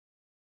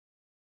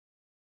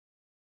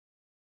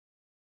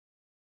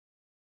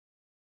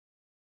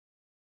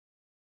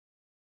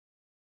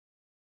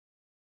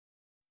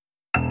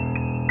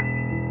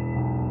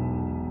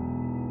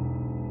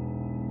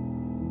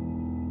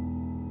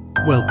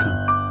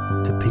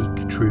Welcome to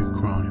Peak True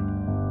Crime,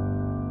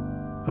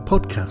 a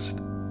podcast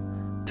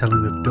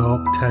telling of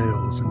dark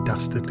tales and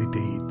dastardly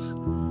deeds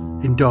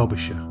in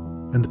Derbyshire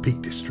and the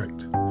Peak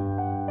District.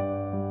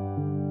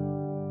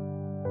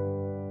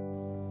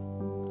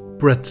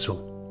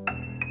 Breadsall,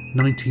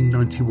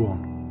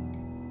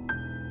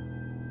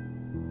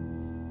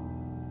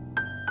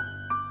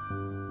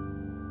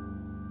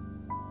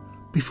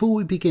 1991. Before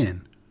we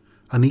begin,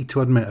 I need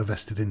to admit a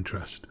vested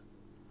interest.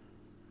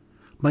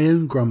 My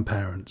own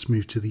grandparents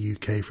moved to the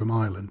UK from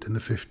Ireland in the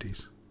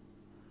 50s.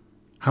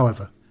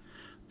 However,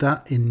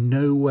 that in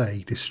no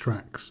way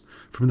distracts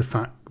from the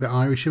fact that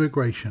Irish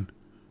immigration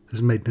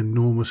has made an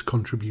enormous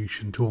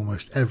contribution to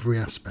almost every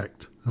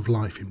aspect of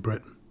life in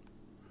Britain.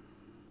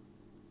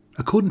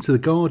 According to The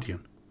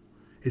Guardian,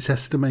 it's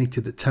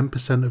estimated that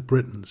 10% of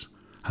Britons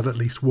have at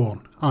least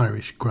one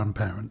Irish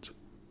grandparent.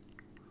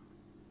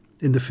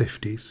 In the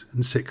 50s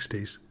and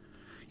 60s,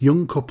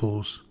 young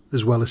couples,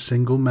 as well as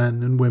single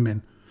men and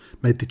women,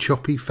 made the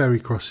choppy ferry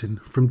crossing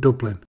from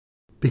Dublin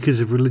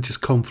because of religious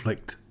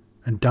conflict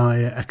and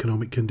dire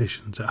economic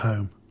conditions at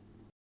home.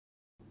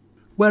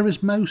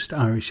 Whereas most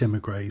Irish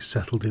emigres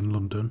settled in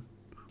London,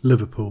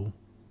 Liverpool,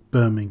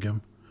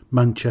 Birmingham,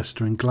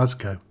 Manchester and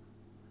Glasgow,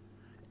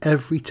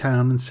 every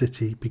town and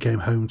city became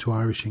home to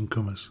Irish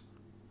incomers,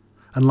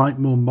 and like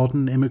more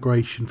modern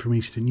immigration from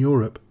Eastern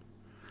Europe,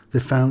 they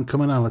found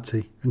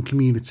commonality and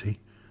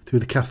community through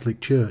the Catholic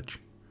Church,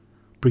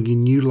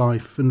 bringing new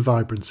life and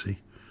vibrancy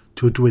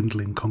to a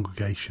dwindling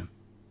congregation.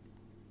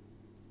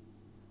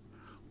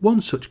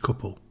 One such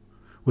couple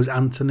was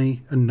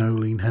Anthony and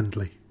Nolene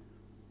Hendley.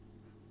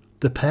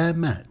 The pair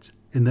met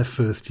in their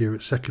first year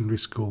at secondary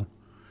school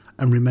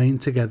and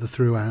remained together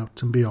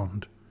throughout and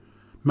beyond,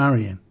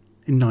 marrying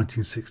in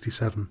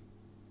 1967.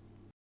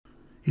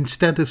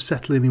 Instead of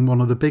settling in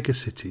one of the bigger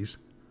cities,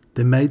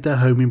 they made their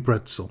home in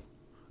Breadsall,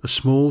 a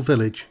small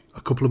village a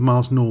couple of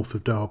miles north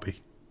of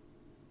Derby.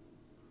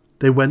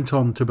 They went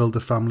on to build a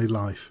family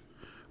life,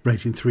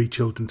 raising 3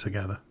 children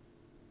together,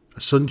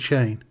 a son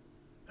Shane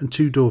and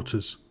 2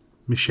 daughters,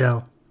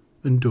 Michelle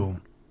and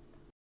Dawn.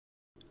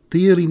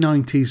 The early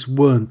 90s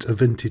weren't a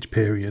vintage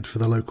period for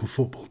the local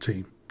football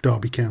team,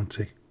 Derby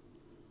County.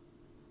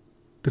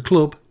 The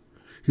club,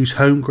 whose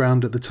home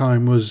ground at the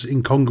time was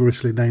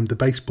incongruously named the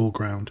baseball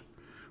ground,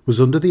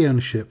 was under the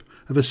ownership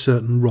of a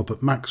certain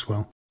Robert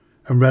Maxwell,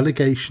 and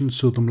relegation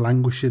saw them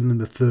languishing in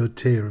the 3rd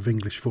tier of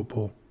English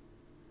football.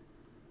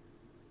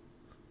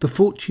 The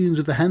fortunes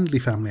of the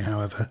Hendley family,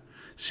 however,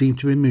 seemed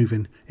to be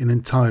moving in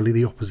entirely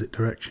the opposite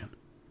direction.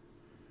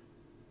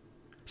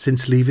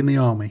 Since leaving the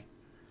army,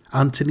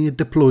 Anthony had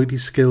deployed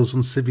his skills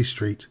on Civvy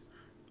Street,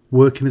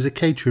 working as a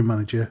catering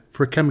manager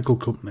for a chemical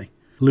company,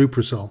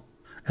 Breadsall,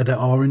 at their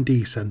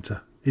R&D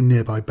centre in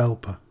nearby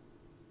Belper.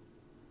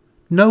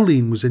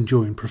 Nolene was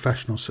enjoying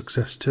professional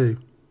success too.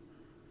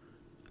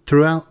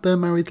 Throughout their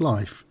married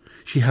life,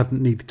 she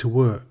hadn't needed to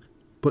work,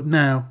 but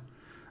now,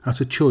 out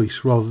of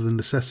choice rather than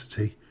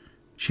necessity,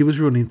 she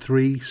was running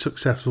 3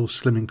 successful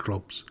slimming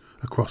clubs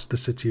across the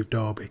city of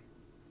Derby.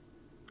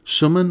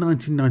 Summer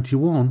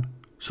 1991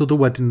 saw the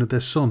wedding of their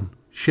son,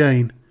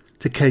 Shane,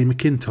 to Kay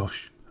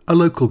McIntosh, a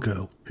local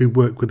girl who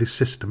worked with his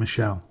sister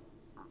Michelle.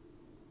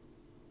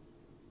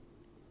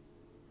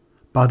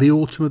 By the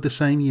autumn of the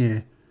same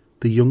year,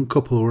 the young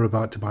couple were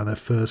about to buy their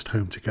first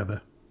home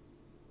together.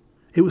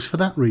 It was for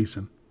that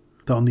reason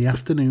that on the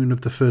afternoon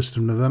of the 1st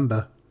of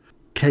November,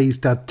 Kay's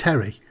dad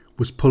Terry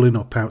was pulling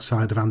up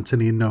outside of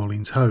Anthony and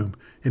Nolene's home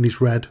in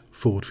his red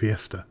Ford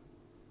Fiesta.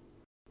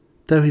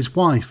 Though his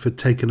wife had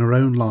taken her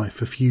own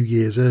life a few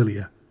years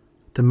earlier,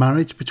 the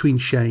marriage between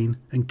Shane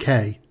and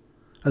Kay,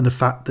 and the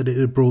fact that it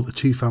had brought the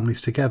 2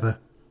 families together,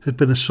 had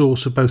been a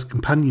source of both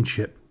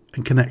companionship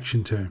and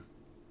connection to him.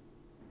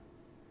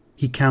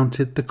 He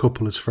counted the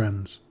couple as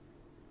friends.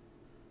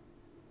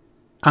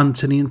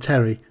 Anthony and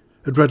Terry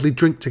had readily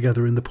drink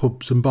together in the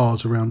pubs and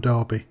bars around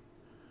Derby,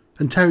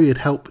 and Terry had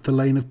helped with the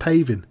lane of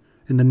paving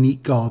in the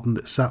neat garden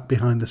that sat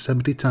behind the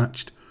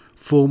semi-detached,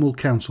 formal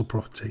council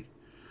property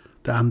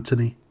that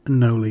Anthony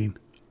and Nolene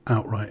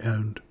outright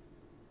owned.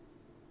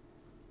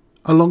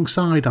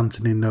 Alongside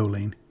Anthony and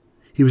Nolene,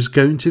 he was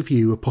going to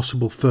view a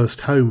possible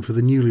first home for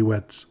the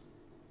newlyweds.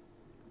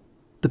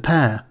 The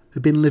pair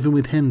had been living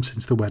with him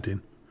since the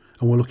wedding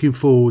and were looking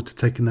forward to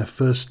taking their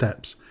first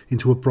steps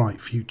into a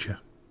bright future.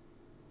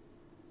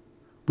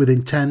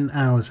 Within 10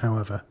 hours,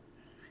 however,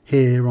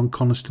 here on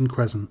Coniston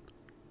Crescent,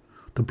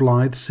 the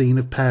blithe scene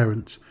of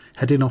parents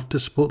heading off to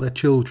support their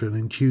children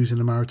in choosing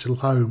a marital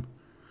home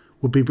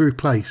would be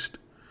replaced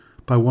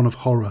by one of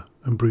horror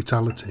and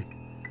brutality,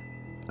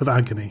 of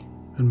agony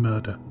and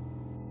murder.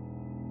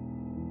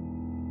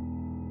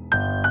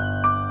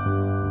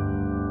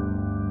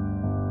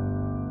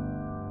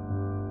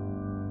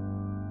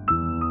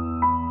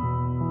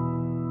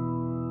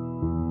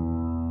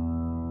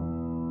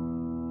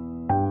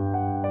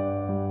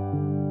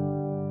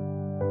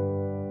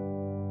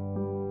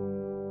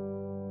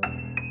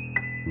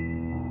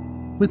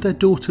 With their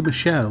daughter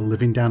Michelle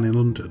living down in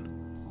London,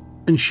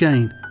 and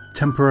Shane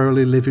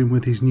temporarily living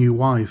with his new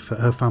wife at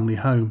her family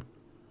home,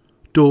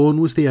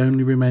 Dawn was the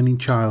only remaining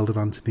child of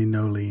Anthony and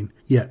Nolene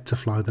yet to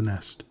fly the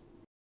nest.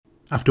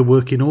 After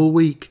working all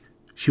week,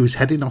 she was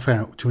heading off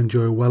out to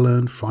enjoy a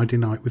well-earned Friday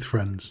night with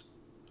friends,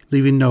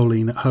 leaving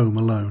Nolene at home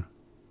alone.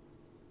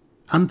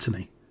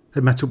 Anthony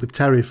had met up with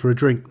Terry for a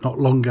drink not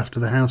long after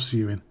the house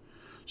viewing,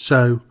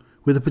 so,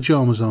 with her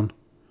pyjamas on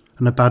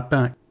and a bad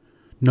back,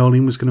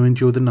 Nolene was going to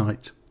enjoy the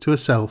night to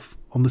herself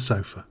on the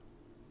sofa.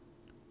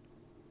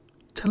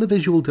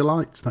 Televisual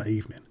delights that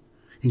evening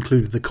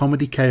included the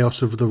comedy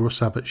chaos of the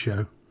Russ Abbott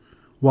show,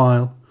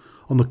 while,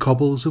 on the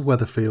cobbles of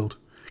Weatherfield,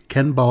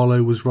 Ken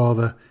Barlow was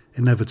rather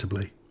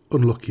inevitably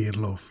unlucky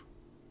in love.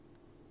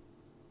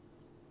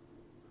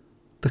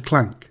 The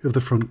clank of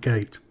the front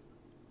gate,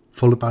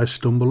 followed by a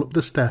stumble up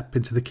the step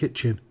into the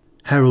kitchen,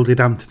 heralded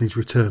Anthony's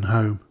return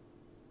home.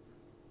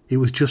 It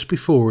was just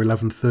before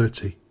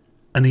 11:30,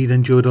 and he'd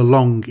enjoyed a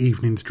long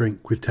evening's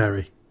drink with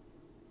Terry.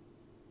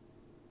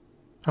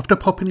 After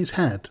popping his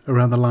head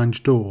around the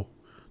lounge door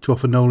to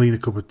offer Nolene a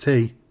cup of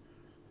tea,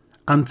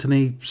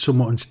 Anthony,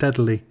 somewhat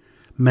unsteadily,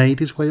 made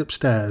his way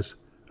upstairs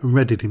and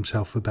readied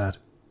himself for bed.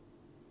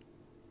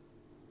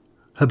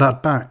 Her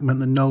bad back meant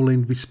that Nolene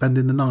would be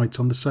spending the night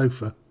on the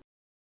sofa.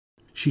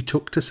 She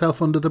tucked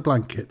herself under the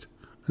blanket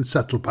and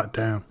settled back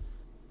down.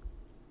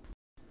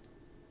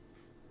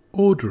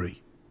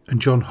 Audrey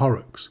and John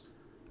Horrocks,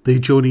 the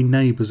adjoining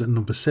neighbours at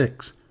number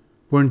 6,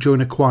 were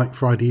enjoying a quiet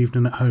Friday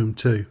evening at home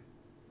too.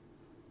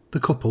 The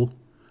couple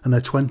and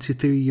their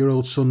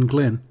 23-year-old son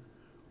Glyn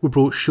were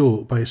brought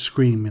short by a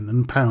screaming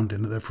and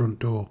pounding at their front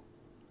door.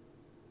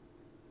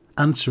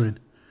 Answering,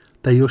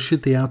 they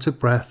ushered the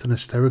out-of-breath and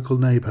hysterical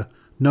neighbour,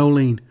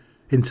 Nolene,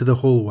 into the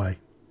hallway,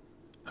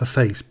 her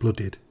face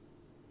bloodied.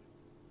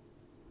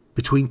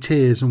 Between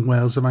tears and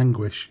wails of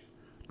anguish,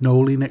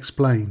 Nolene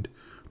explained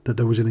that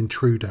there was an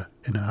intruder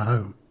in her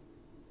home.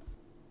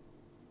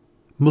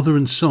 Mother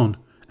and son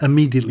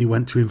immediately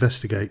went to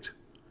investigate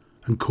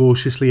and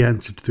cautiously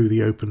entered through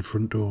the open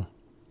front door.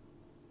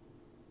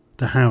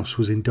 The house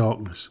was in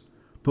darkness,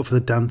 but for the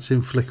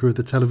dancing flicker of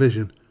the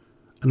television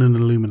and an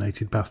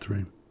illuminated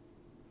bathroom.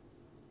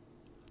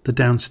 The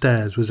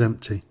downstairs was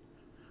empty,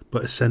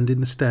 but ascending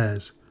the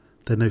stairs,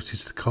 they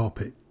noticed the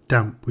carpet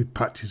damp with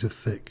patches of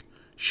thick,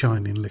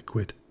 shining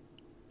liquid.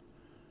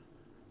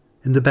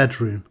 In the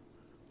bedroom,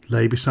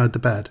 lay beside the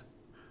bed,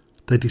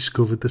 they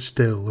discovered the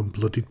still and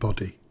bloodied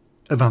body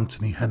of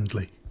Anthony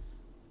Hendley.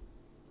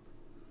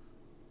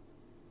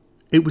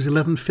 It was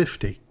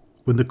 11:50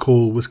 when the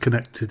call was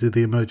connected to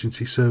the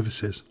emergency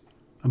services,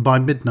 and by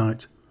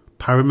midnight,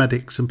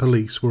 paramedics and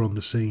police were on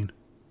the scene.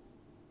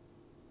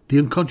 The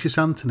unconscious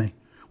Anthony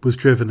was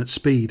driven at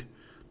speed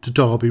to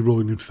Derby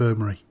Royal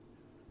Infirmary,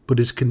 but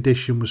his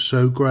condition was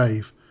so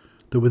grave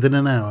that within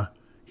an hour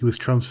he was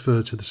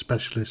transferred to the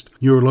specialist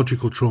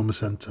neurological trauma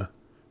centre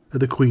at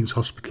the Queen's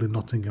Hospital in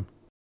Nottingham.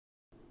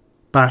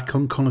 Back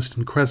on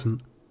Coniston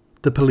Crescent,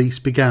 the police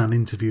began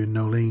interviewing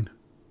Nolene.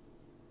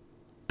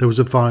 There was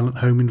a violent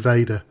home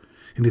invader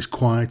in this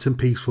quiet and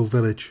peaceful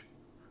village.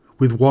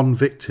 With one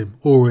victim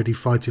already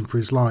fighting for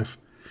his life,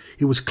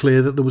 it was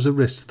clear that there was a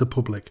risk to the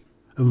public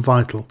and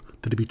vital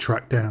that he be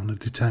tracked down and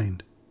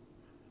detained.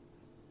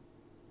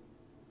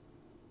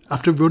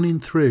 After running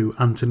through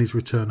Anthony's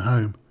return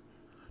home,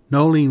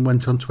 Nolene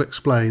went on to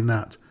explain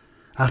that,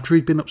 after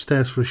he'd been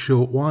upstairs for a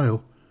short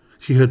while,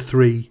 she heard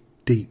 3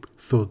 deep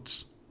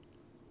thuds.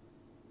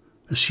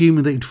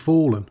 Assuming that he'd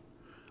fallen,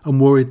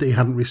 and worried that he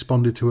hadn't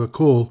responded to her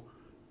call,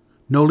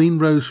 Nolene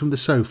rose from the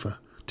sofa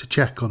to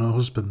check on her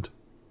husband.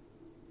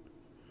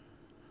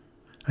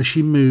 As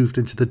she moved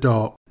into the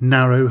dark,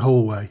 narrow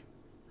hallway,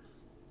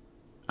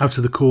 out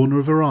of the corner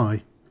of her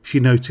eye, she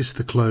noticed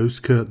the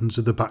closed curtains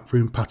of the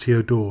backroom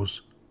patio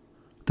doors.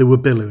 They were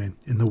billowing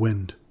in the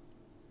wind.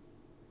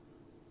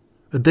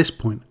 At this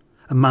point,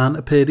 a man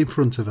appeared in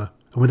front of her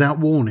and without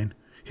warning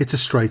hit her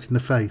straight in the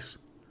face,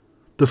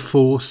 the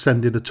force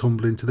sending her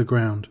tumbling to the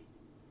ground.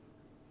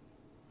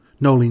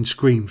 Nolene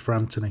screamed for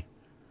Anthony,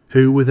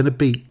 who, within a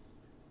beat,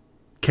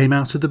 came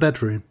out of the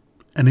bedroom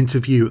and into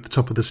view at the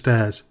top of the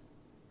stairs.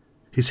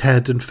 His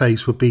head and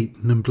face were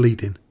beaten and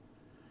bleeding,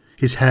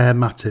 his hair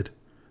matted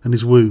and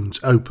his wounds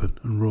open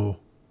and raw.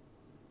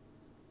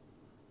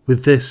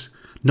 With this,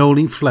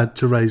 Nolene fled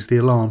to raise the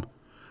alarm,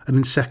 and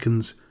in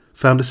seconds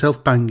found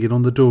herself banging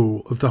on the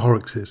door of the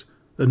Horrockses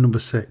at number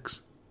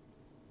 6.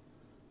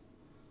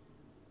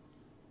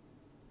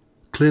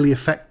 Clearly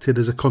affected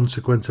as a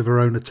consequence of her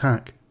own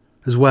attack,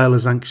 as well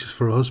as anxious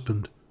for her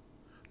husband,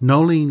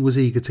 Nolene was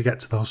eager to get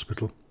to the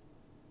hospital.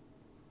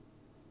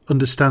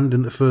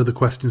 Understanding that further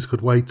questions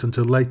could wait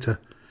until later,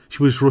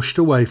 she was rushed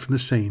away from the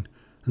scene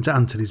and to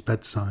Anthony's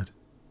bedside.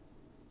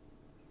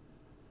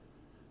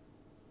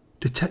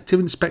 Detective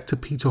Inspector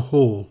Peter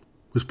Hall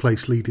was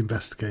placed lead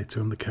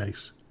investigator on the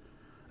case,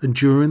 and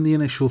during the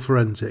initial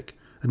forensic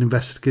and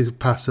investigative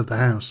pass of the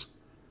house,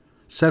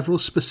 several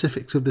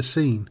specifics of the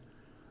scene,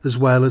 as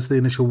well as the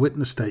initial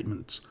witness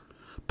statements,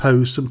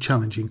 posed some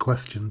challenging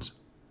questions.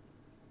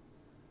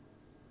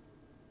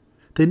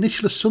 The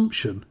initial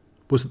assumption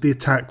was that the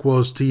attack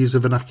was, to use a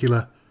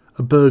vernacular,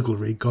 a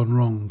burglary gone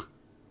wrong.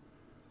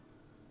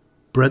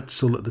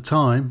 Breadsall at the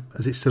time,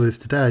 as it still is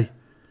today,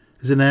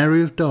 is an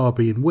area of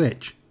Derby in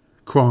which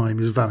crime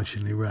is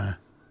vanishingly rare.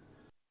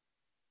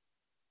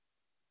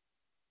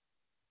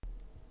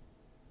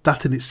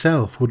 That in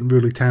itself wouldn't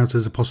rule it out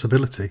as a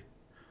possibility.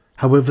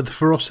 However, the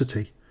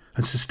ferocity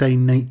and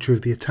sustained nature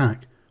of the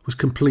attack was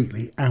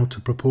completely out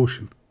of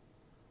proportion.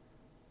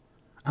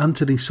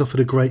 Anthony suffered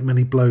a great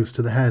many blows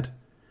to the head,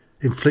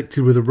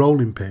 inflicted with a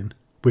rolling pin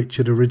which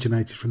had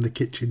originated from the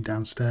kitchen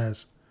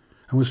downstairs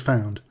and was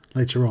found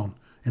later on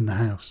in the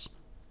house.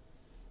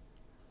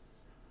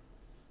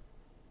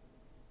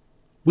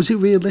 Was it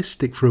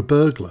realistic for a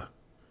burglar,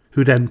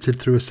 who'd entered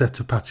through a set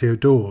of patio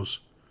doors,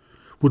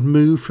 would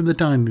move from the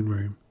dining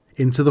room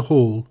into the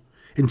hall,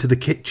 into the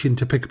kitchen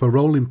to pick up a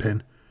rolling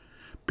pin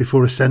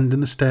before ascending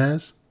the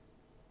stairs?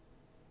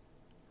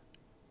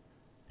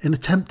 In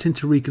attempting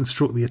to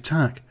reconstruct the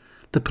attack,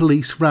 the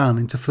police ran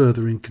into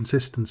further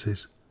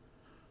inconsistencies.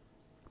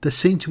 There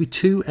seemed to be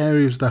two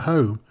areas of the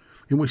home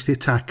in which the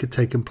attack had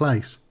taken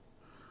place.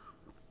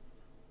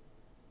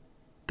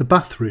 The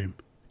bathroom,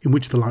 in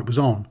which the light was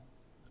on,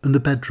 and the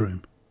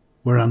bedroom,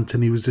 where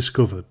Anthony was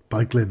discovered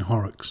by Glyn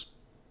Horrocks.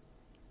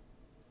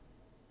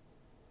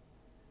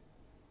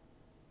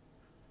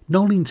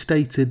 Nolene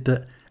stated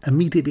that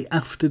immediately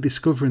after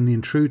discovering the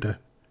intruder,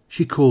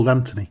 she called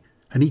Anthony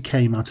and he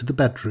came out of the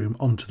bedroom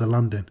onto the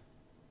landing.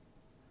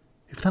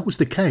 If that was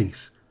the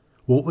case,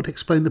 what would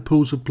explain the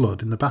pools of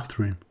blood in the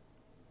bathroom?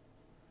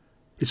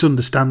 It's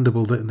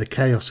understandable that in the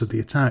chaos of the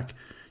attack,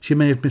 she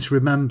may have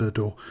misremembered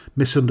or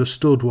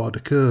misunderstood what had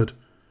occurred,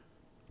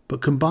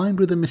 but combined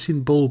with a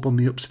missing bulb on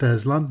the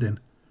upstairs landing,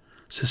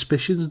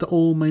 suspicions that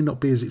all may not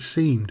be as it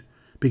seemed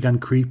began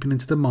creeping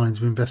into the minds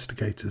of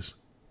investigators.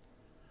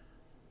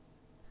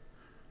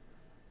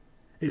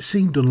 It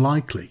seemed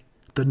unlikely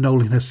that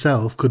Nolene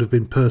herself could have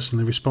been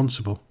personally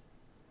responsible.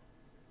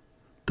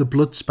 The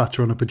blood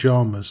spatter on her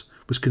pyjamas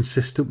was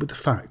consistent with the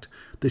fact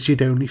that she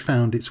had only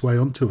found its way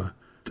onto her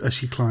as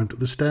she climbed up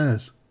the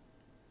stairs.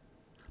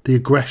 The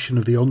aggression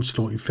of the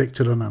onslaught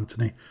inflicted on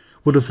Anthony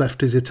would have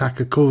left his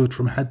attacker covered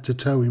from head to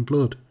toe in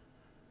blood.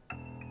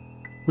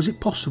 Was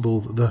it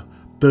possible that the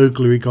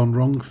burglary gone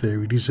wrong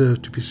theory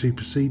deserved to be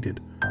superseded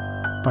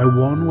by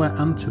one where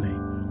Anthony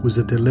was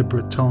a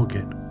deliberate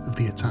target of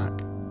the attack?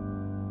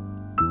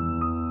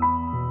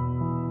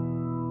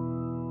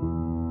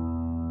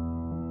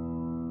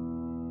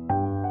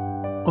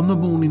 On the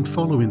morning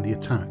following the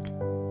attack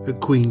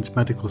at Queen's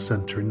Medical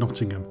Centre in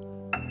Nottingham,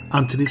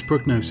 Anthony's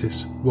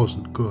prognosis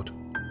wasn't good.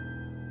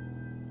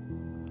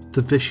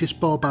 The vicious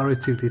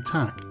barbarity of the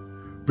attack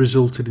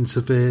resulted in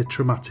severe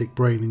traumatic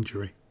brain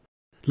injury,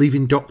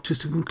 leaving doctors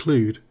to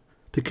conclude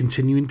that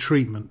continuing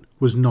treatment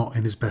was not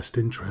in his best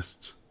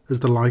interests, as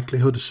the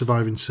likelihood of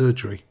surviving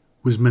surgery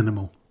was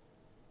minimal.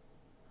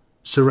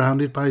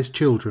 Surrounded by his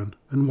children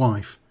and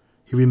wife,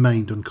 he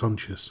remained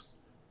unconscious.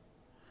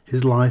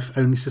 His life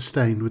only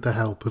sustained with the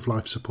help of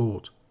life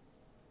support.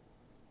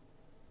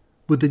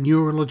 With the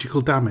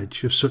neurological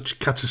damage of such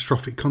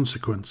catastrophic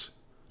consequence,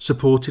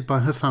 supported by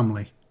her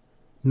family,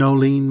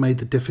 Nolene made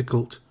the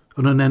difficult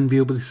and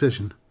unenviable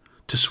decision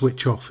to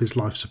switch off his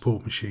life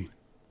support machine.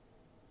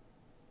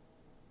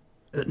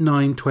 At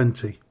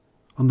 9:20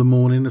 on the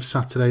morning of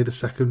Saturday the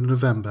 2nd of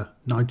November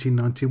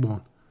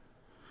 1991,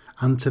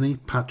 Anthony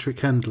Patrick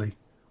Hendley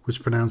was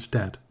pronounced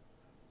dead,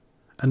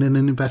 and in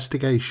an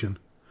investigation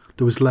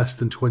that was less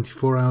than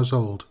 24 hours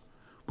old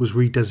was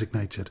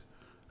redesignated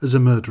as a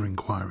murder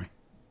inquiry.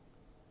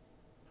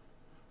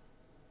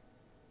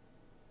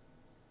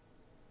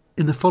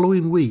 In the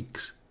following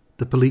weeks,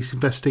 the police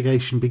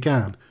investigation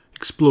began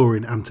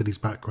exploring Anthony's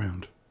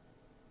background,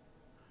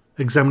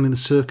 examining the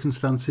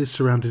circumstances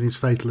surrounding his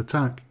fatal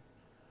attack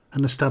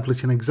and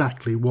establishing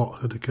exactly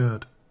what had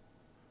occurred.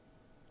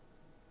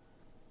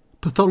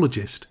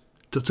 Pathologist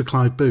Dr.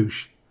 Clive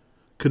Bush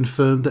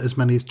confirmed that as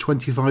many as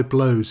 25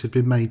 blows had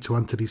been made to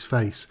Anthony's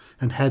face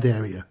and head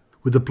area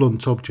with a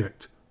blunt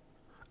object,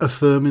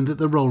 affirming that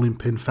the rolling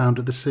pin found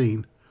at the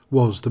scene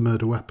was the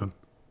murder weapon.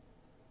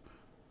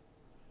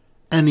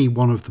 Any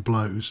one of the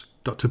blows,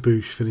 Dr.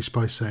 Bush finished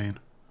by saying,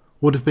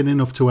 would have been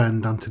enough to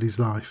end Anthony's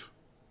life.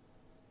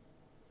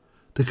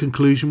 The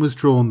conclusion was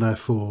drawn,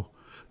 therefore,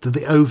 that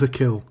the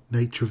overkill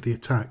nature of the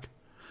attack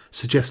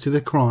suggested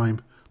a crime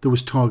that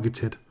was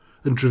targeted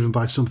and driven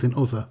by something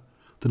other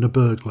than a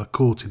burglar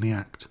caught in the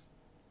act.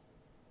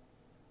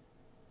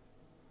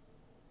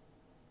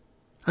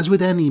 As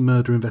with any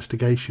murder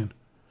investigation,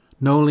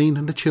 Nolene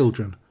and the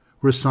children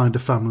were assigned a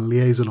family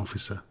liaison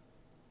officer.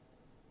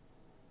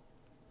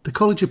 The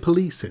College of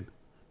Policing,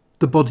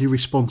 the body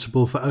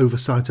responsible for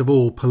oversight of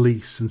all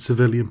police and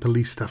civilian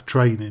police staff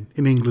training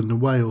in England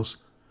and Wales,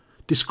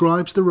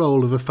 describes the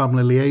role of a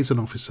family liaison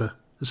officer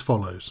as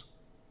follows.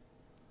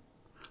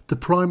 The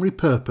primary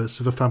purpose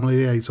of a family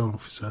liaison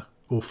officer,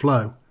 or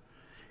FLO,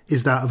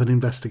 is that of an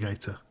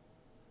investigator.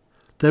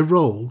 Their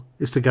role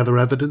is to gather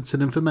evidence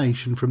and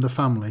information from the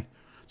family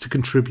to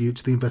contribute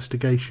to the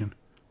investigation,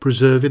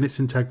 preserving its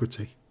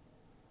integrity.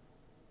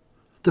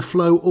 The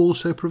FLO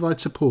also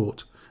provides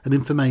support and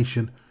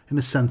information in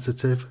a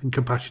sensitive and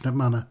compassionate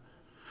manner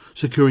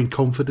securing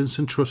confidence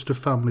and trust of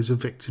families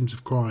of victims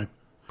of crime,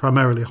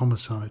 primarily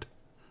homicide,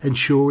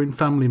 ensuring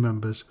family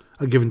members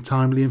are given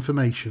timely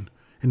information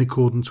in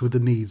accordance with the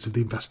needs of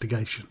the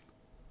investigation.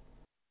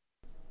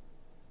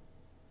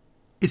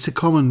 It's a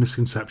common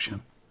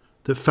misconception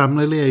that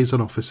family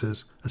liaison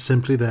officers are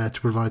simply there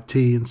to provide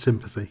tea and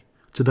sympathy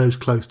to those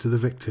close to the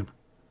victim.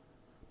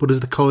 But as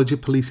the College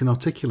of Policing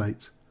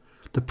articulates,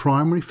 the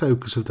primary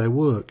focus of their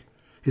work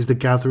is the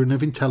gathering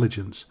of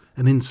intelligence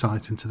and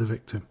insight into the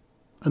victim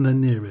and their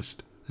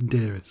nearest and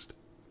dearest.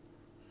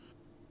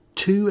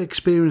 Two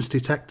experienced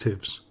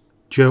detectives,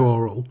 Joe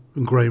Orrell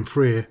and Graham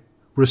Freer,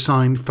 were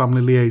assigned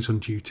family liaison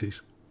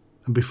duties,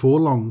 and before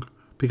long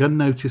began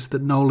notice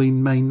that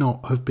Nolene may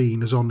not have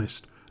been as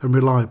honest and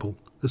reliable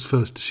as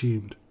first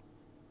assumed.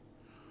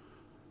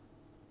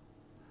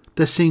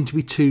 There seemed to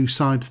be two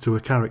sides to her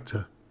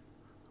character,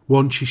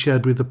 one she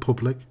shared with the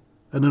public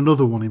and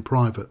another one in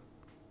private.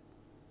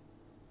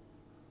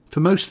 For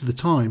most of the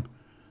time,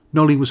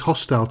 Nolene was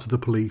hostile to the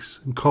police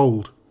and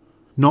cold,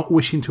 not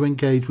wishing to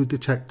engage with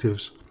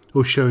detectives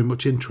or showing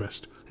much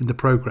interest in the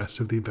progress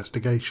of the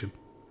investigation.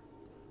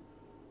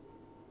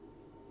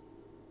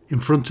 In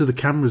front of the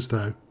cameras,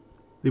 though,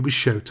 it was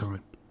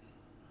showtime.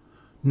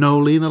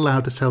 Nolene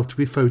allowed herself to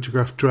be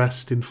photographed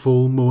dressed in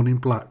full mourning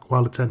black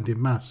while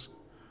attending Mass,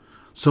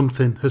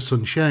 something her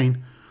son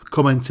Shane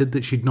commented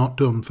that she'd not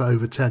done for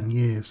over 10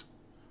 years.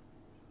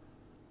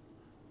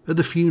 At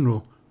the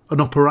funeral,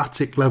 an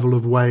operatic level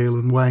of wail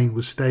and wane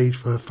was staged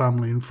for her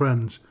family and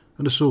friends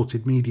and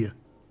assorted media.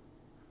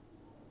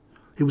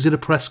 It was at a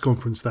press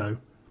conference, though,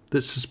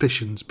 that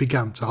suspicions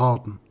began to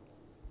harden.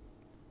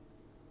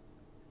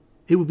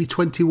 It would be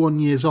 21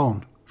 years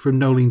on from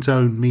Nolene's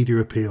own media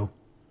appeal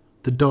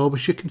that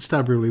Derbyshire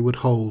Constabulary would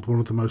hold one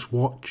of the most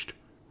watched,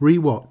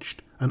 rewatched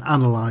and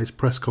analysed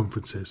press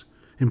conferences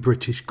in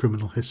British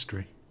criminal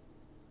history.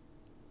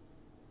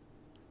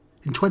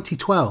 In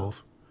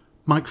 2012,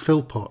 Mike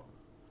Philpott,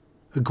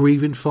 a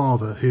grieving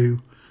father who,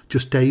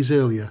 just days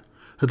earlier,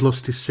 had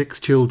lost his 6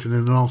 children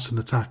in an arson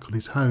attack on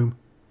his home,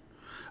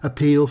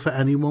 appealed for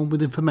anyone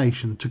with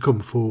information to come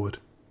forward.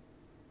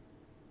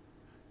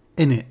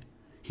 In it,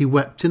 he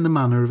wept in the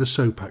manner of a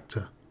soap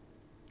actor,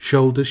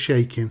 shoulders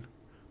shaking,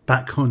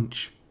 back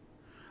hunch,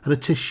 and a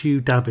tissue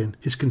dabbing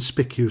his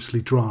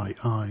conspicuously dry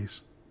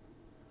eyes.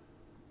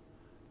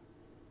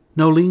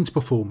 Nolene's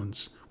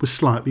performance was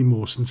slightly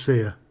more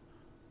sincere.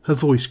 Her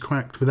voice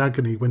cracked with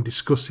agony when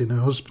discussing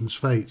her husband's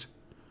fate.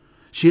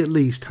 She at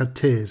least had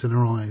tears in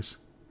her eyes.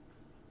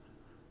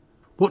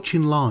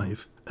 Watching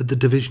live at the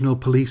Divisional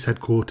Police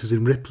Headquarters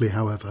in Ripley,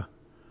 however,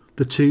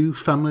 the two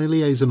family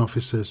liaison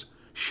officers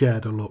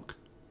shared a look.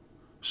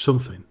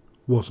 Something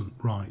wasn't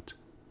right.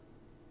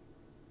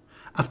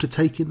 After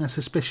taking their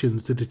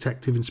suspicions to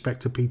Detective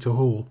Inspector Peter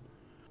Hall,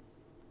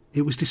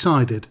 it was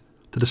decided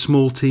that a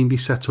small team be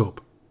set up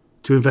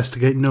to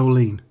investigate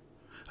Nolene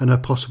and her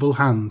possible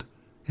hand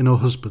in her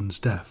husband's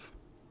death.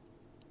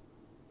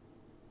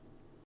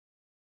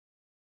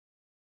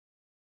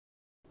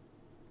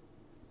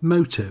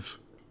 Motive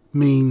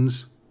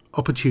means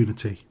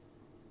opportunity.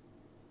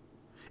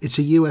 It's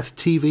a US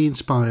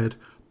TV-inspired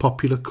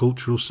popular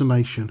cultural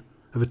summation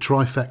of a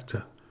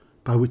trifecta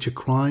by which a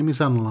crime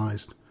is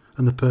analysed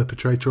and the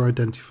perpetrator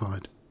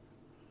identified.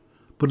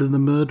 But in the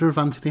murder of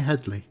Anthony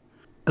Headley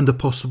and the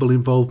possible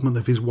involvement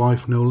of his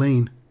wife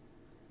Nolene,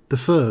 the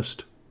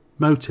first,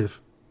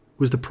 motive,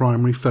 was the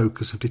primary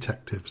focus of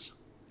detectives.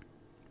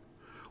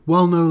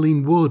 While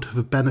Nolene would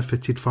have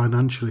benefited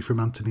financially from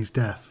Anthony's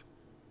death,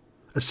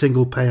 a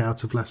single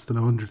payout of less than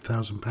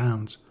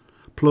 £100,000,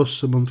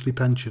 plus a monthly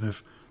pension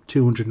of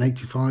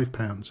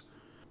 £285,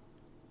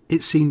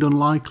 it seemed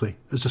unlikely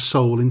as a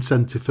sole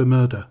incentive for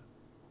murder.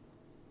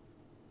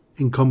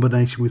 In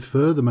combination with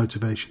further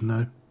motivation,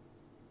 though,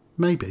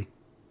 maybe.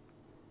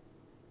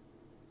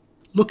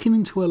 Looking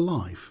into her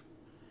life,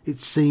 it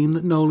seemed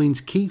that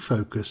Nolene's key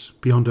focus,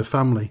 beyond her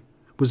family,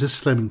 was her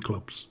slimming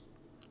clubs.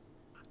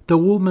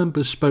 Though all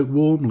members spoke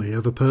warmly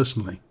of her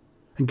personally,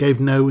 and gave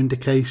no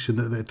indication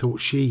that they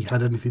thought she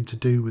had anything to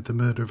do with the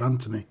murder of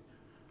Anthony,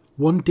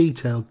 one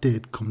detail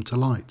did come to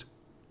light.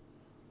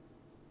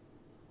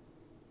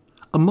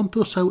 A month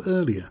or so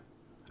earlier,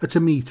 at a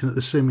meeting at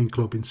the swimming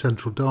club in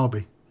central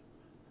Derby,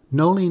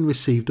 Nolene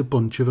received a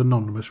bunch of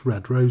anonymous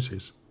red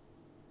roses.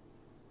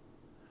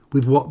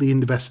 With what the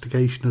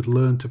investigation had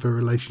learnt of her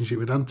relationship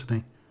with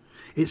Anthony,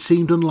 it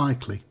seemed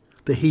unlikely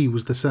that he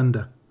was the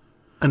sender,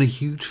 and a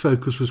huge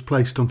focus was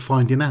placed on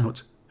finding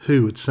out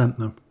who had sent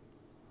them.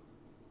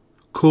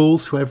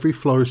 Calls to every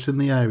florist in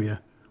the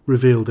area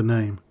revealed a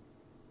name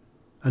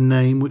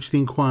which the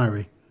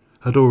inquiry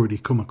had already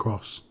come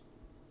across.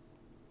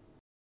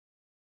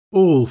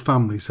 All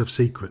families have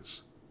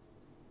secrets.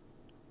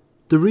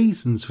 The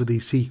reasons for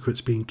these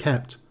secrets being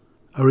kept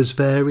are as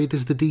varied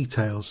as the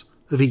details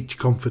of each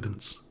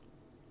confidence.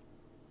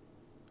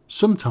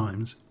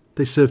 Sometimes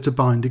they serve to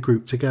bind a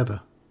group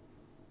together.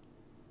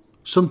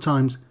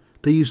 Sometimes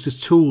they're used as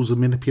tools of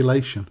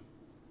manipulation.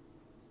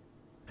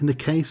 In the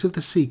case of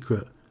the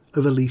secret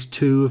of at least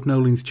 2 of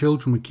Nolene's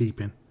children were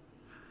keeping,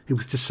 it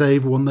was to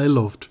save one they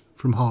loved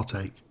from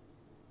heartache.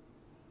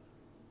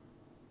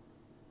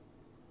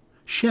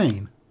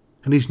 Shane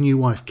and his new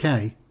wife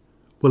Kay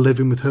were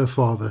living with her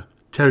father,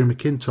 Terry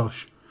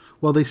McIntosh,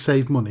 while they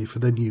saved money for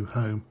their new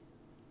home.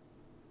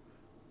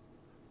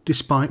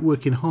 Despite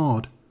working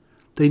hard,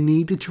 they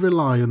needed to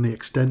rely on the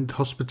extended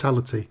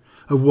hospitality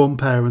of one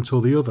parent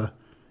or the other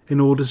in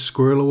order to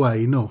squirrel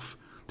away enough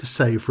to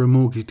save for a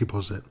mortgage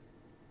deposit.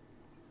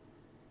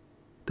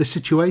 The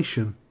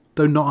situation,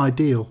 though not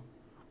ideal,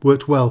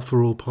 worked well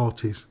for all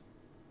parties.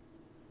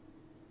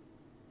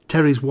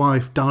 Terry's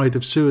wife died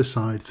of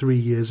suicide 3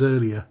 years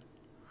earlier.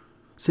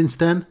 Since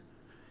then,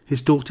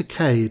 his daughter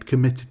Kay had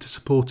committed to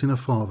supporting her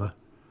father,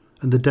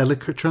 and the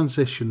delicate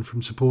transition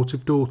from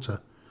supportive daughter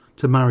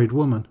to married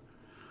woman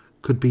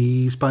could be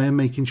eased by her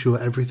making sure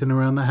everything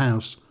around the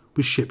house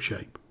was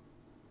shipshape.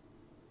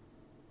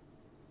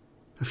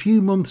 A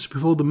few months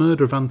before the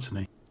murder of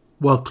Anthony,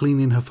 while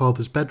cleaning her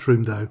father's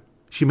bedroom though,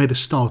 she made a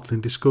startling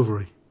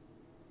discovery.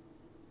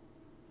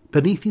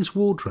 Beneath his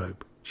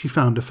wardrobe, she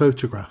found a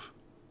photograph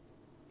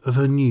of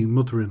her new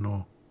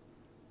mother-in-law,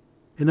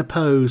 in a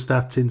pose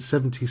that in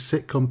 70s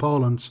sitcom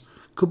parlance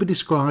could be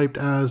described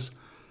as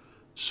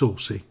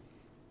saucy.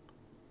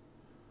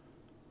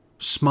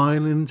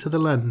 Smiling into the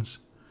lens,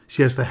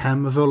 she has the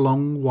hem of her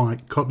long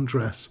white cotton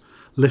dress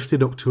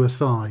lifted up to her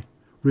thigh,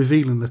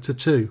 revealing a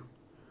tattoo,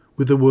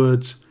 with the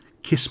words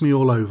 "Kiss me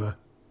all over"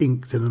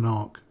 inked in an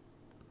arc.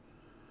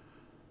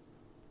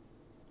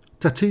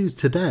 Tattoos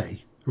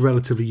today are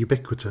relatively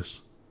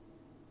ubiquitous.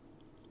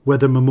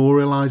 Whether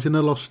memorialising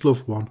a lost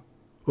loved one,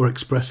 or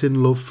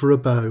expressing love for a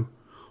beau,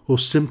 or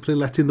simply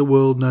letting the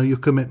world know your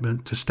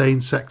commitment to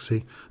staying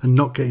sexy and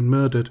not getting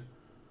murdered,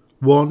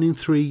 1 in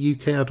 3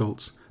 UK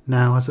adults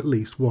now has at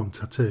least one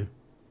tattoo.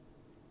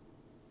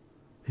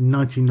 In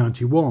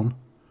 1991,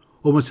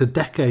 almost a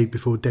decade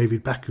before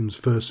David Beckham's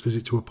first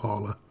visit to a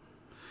parlour,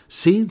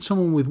 seeing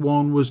someone with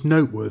one was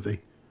noteworthy,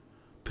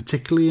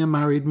 particularly a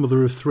married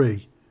mother of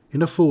 3 in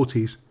her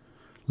 40s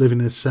living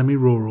in a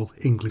semi-rural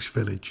English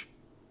village.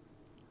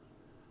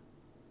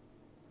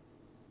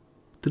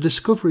 The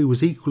discovery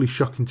was equally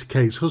shocking to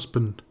Kay's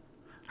husband.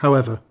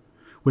 However,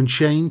 when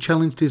Shane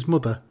challenged his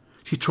mother,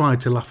 she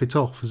tried to laugh it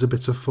off as a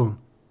bit of fun.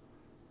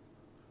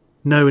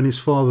 Knowing his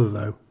father,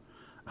 though,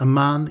 a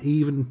man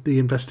even the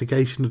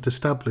investigation had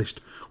established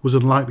was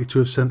unlikely to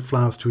have sent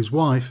flowers to his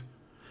wife,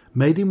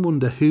 made him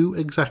wonder who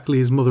exactly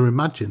his mother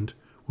imagined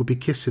would be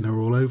kissing her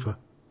all over.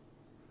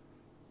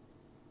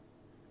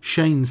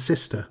 Shane's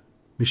sister,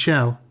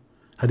 Michelle,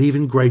 had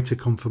even greater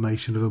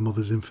confirmation of her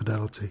mother's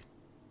infidelity.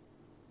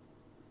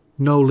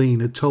 Nolene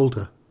had told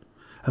her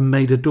and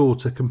made her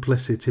daughter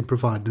complicit in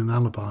providing an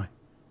alibi,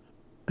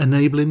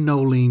 enabling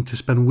Nolene to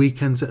spend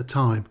weekends at a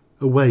time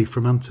away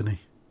from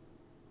Anthony.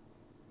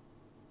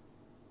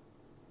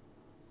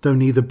 Though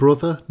neither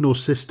brother nor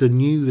sister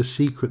knew the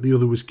secret the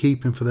other was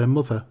keeping for their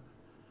mother,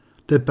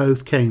 they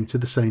both came to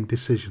the same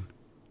decision: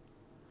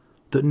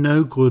 that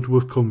no good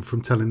would come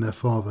from telling their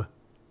father.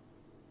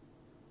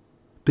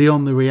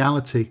 Beyond the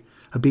reality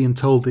of being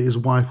told that his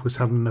wife was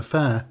having an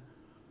affair,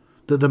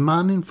 that the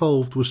man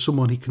involved was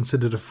someone he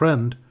considered a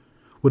friend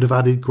would have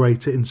added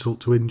greater insult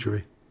to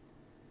injury.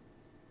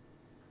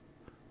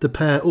 The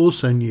pair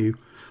also knew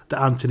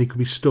that Anthony could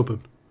be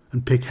stubborn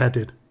and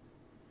pig-headed,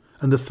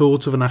 and the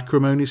thought of an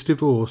acrimonious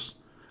divorce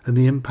and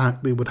the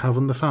impact it would have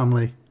on the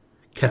family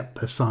kept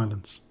their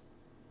silence.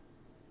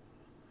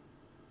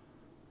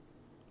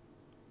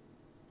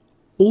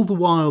 All the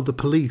while the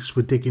police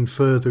were digging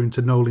further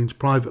into Nolene's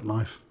private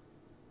life.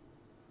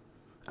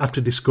 After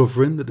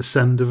discovering that the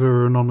sender of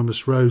her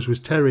anonymous rose was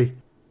Terry,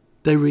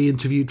 they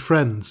re-interviewed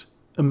friends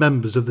and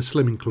members of the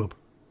Slimming Club.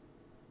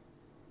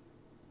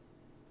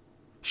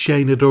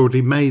 Shane had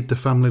already made the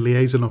family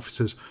liaison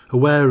officers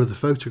aware of the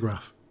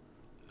photograph,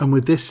 and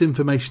with this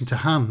information to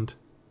hand,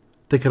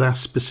 they could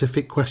ask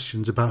specific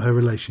questions about her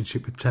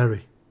relationship with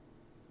Terry.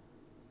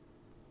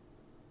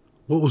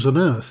 What was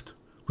unearthed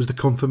was the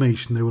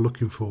confirmation they were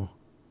looking for.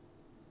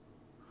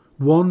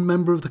 One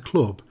member of the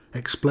club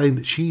explained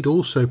that she'd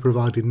also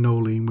provided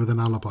Nolene with an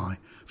alibi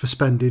for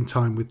spending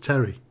time with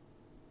Terry.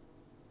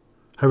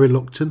 Her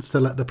reluctance to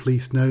let the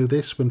police know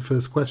this when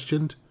first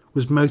questioned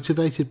was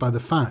motivated by the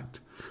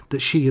fact that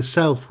she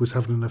herself was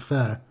having an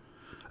affair,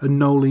 and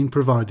Nolene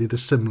provided a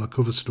similar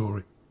cover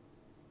story.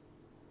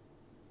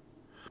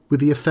 With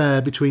the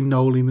affair between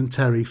Nolene and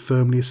Terry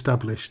firmly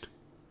established,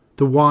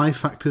 the why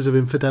factors of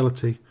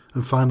infidelity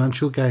and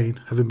financial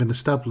gain having been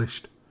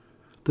established,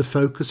 the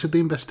focus of the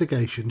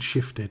investigation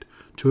shifted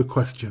to a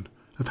question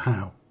of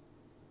how.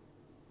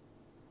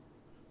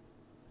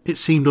 It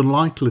seemed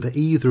unlikely that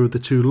either of the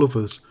two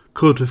lovers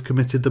could have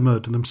committed the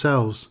murder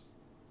themselves.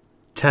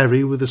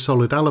 Terry with a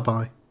solid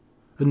alibi,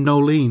 and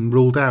Nolene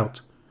ruled out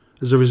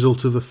as a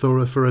result of the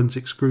thorough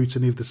forensic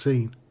scrutiny of the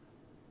scene.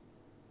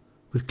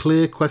 With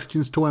clear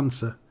questions to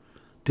answer,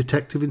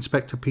 Detective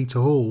Inspector Peter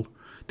Hall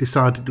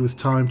decided it was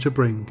time to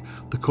bring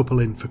the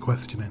couple in for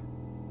questioning.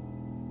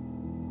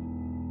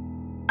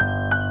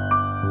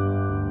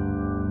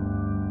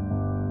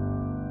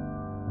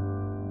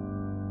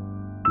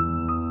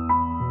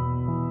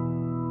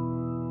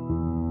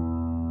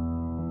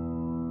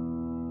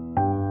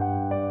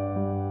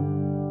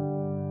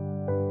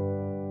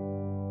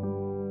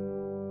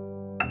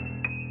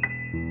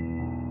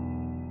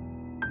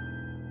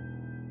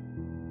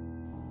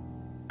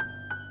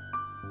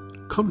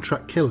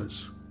 Contract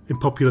killers, in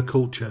popular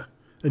culture,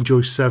 enjoy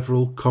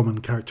several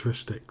common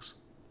characteristics.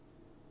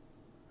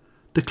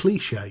 The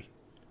cliché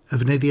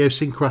of an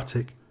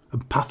idiosyncratic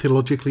and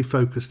pathologically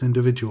focused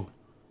individual,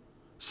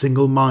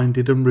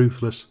 single-minded and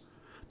ruthless,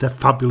 they're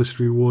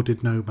fabulously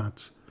rewarded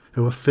nomads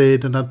who are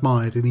feared and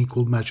admired in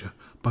equal measure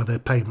by their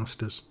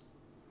paymasters.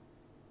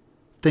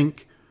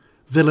 Think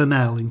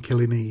Villanelle in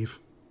Killing Eve.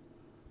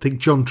 Think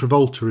John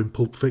Travolta in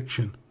Pulp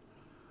Fiction.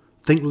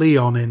 Think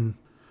Leon in,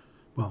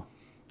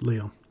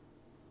 Leon.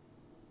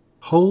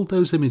 Hold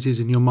those images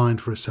in your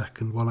mind for a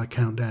second while I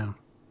count down.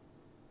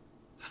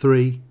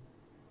 3,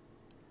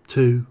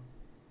 2,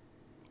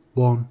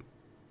 1.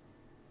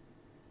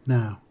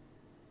 Now,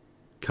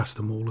 cast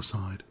them all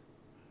aside.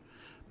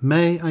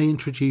 May I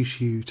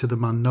introduce you to the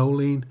man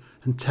Nolene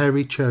and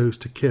Terry chose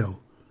to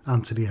kill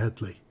Anthony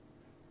Headley,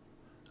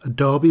 a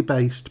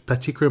Derby-based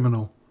petty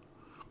criminal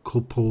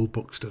called Paul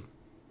Buxton.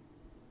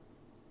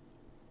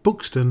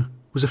 Buxton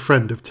was a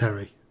friend of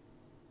Terry.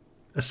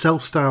 A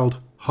self-styled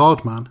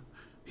hard man,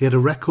 he had a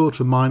record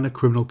for minor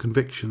criminal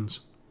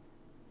convictions.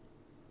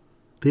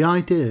 The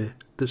idea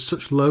that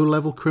such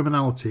low-level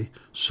criminality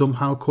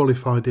somehow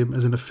qualified him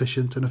as an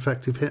efficient and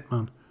effective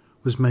hitman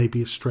was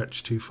maybe a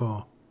stretch too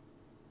far.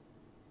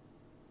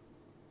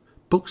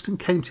 Buxton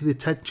came to the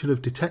attention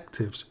of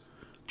detectives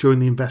during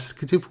the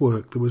investigative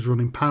work that was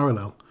running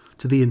parallel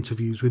to the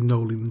interviews with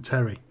Nolene and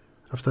Terry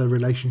after their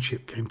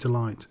relationship came to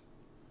light.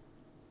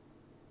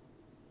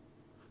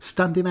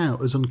 Standing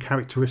out as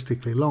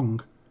uncharacteristically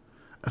long,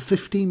 a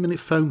 15-minute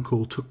phone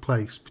call took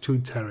place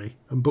between Terry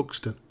and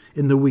Buxton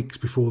in the weeks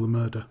before the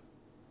murder.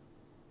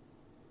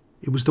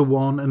 It was the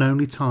one and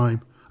only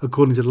time,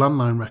 according to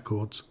landline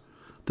records,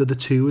 that the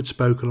two had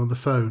spoken on the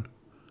phone,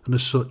 and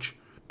as such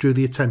drew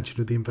the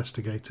attention of the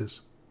investigators.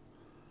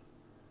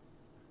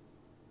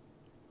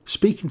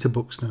 Speaking to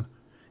Buxton,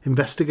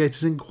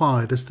 investigators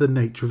inquired as to the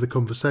nature of the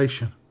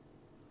conversation.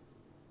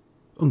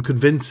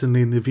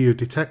 Unconvincingly in the view of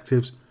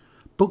detectives,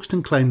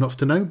 Buxton claimed not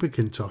to know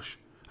McIntosh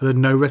and had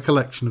no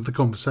recollection of the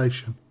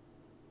conversation.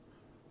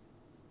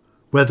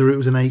 Whether it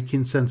was an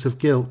aching sense of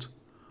guilt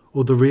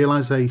or the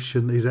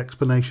realisation that his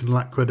explanation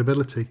lacked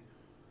credibility,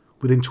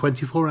 within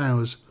 24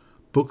 hours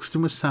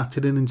Buxton was sat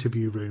in an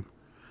interview room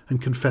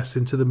and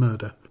confessing to the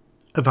murder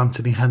of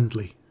Anthony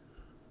Hendley.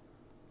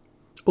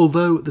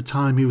 Although at the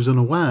time he was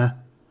unaware,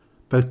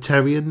 both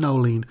Terry and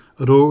Nolene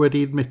had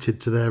already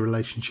admitted to their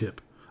relationship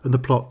and the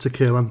plot to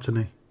kill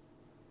Anthony.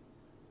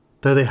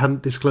 Though they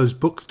hadn't disclosed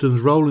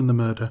Buxton's role in the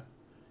murder,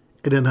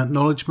 in an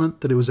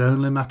acknowledgement that it was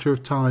only a matter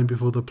of time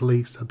before the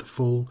police had the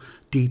full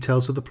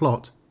details of the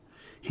plot,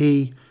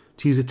 he,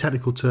 to use a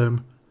technical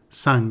term,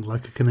 sang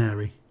like a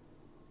canary.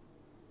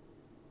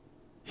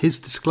 His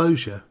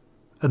disclosure,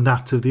 and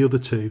that of the other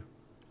two,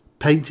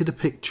 painted a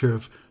picture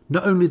of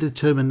not only the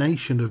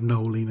determination of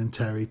Nolene and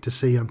Terry to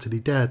see Anthony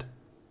dead,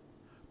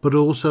 but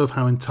also of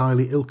how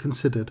entirely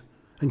ill-considered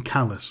and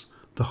callous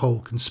the whole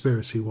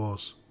conspiracy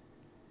was.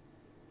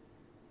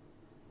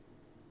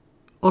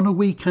 On a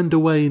weekend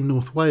away in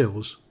North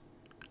Wales,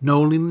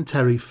 Nolene and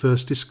Terry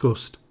first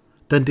discussed,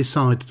 then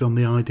decided on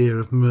the idea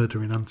of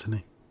murdering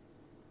Anthony.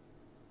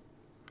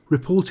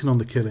 Reporting on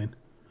the killing,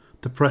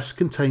 the press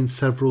contained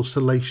several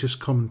salacious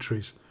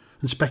commentaries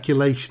and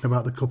speculation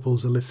about the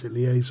couple's illicit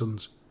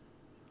liaisons,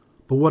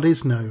 but what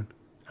is known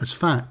as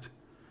fact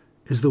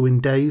is that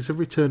in days of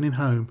returning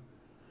home,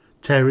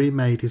 Terry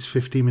made his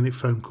 15-minute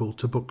phone call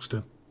to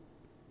Buxton.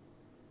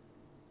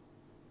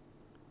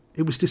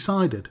 It was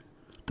decided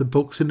that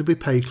Buxton would be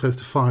paid close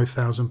to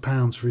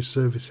 £5,000 for his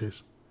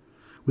services,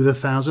 with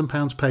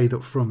 £1,000 paid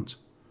up front,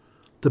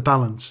 the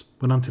balance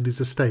when Anthony's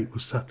estate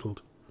was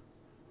settled.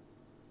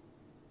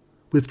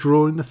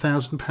 Withdrawing the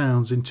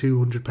 £1,000 in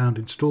 £200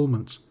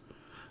 instalments,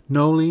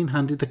 Nolene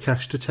handed the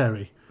cash to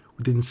Terry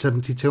within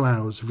 72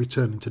 hours of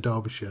returning to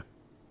Derbyshire.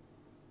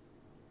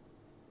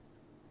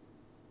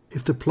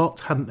 If the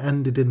plot hadn't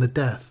ended in the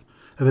death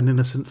of an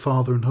innocent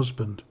father and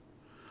husband,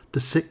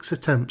 the 6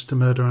 attempts to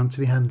murder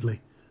Anthony Hendley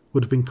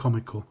would have been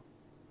comical.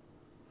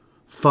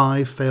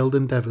 5 failed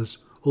endeavours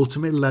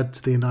ultimately led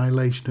to the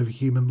annihilation of a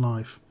human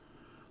life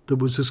that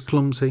was as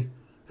clumsy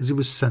as it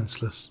was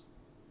senseless.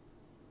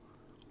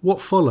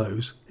 What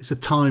follows is a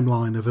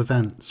timeline of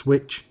events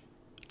which,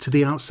 to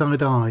the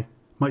outside eye,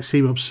 might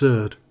seem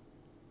absurd,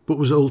 but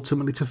was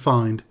ultimately to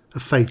find a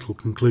fatal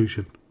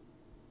conclusion.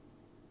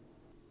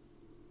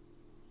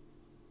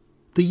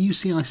 The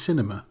UCI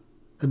Cinema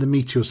and the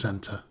Meteor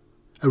Centre,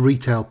 a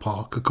retail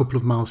park a couple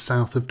of miles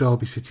south of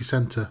Derby city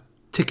centre,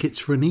 tickets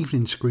for an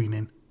evening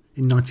screening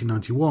in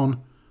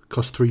 1991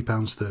 cost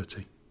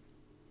 £3.30.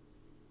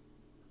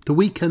 The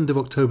weekend of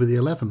October the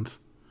 11th,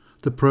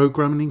 the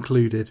programming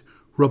included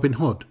Robin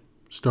Hood,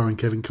 starring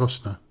Kevin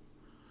Costner,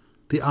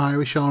 the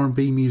Irish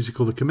R&B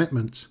musical The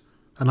Commitments,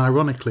 and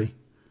ironically,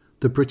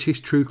 the British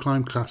true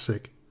crime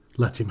classic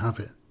Let Him Have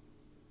It.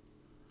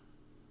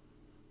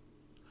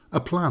 A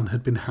plan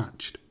had been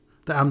hatched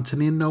that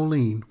Anthony and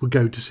Nolene would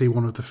go to see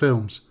one of the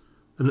films,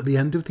 and at the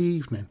end of the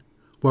evening,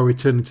 while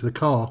returning to the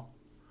car,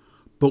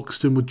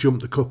 Buxton would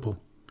jump the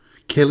couple,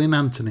 killing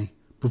Anthony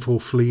before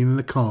fleeing in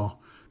the car,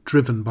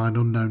 driven by an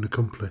unknown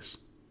accomplice.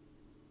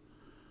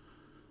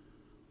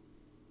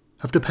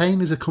 After paying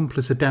his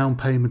accomplice a down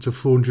payment of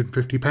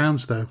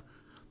 £450, though,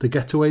 the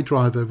getaway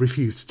driver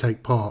refused to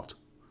take part,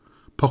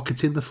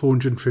 pocketing the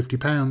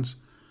 £450,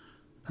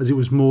 as it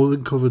was more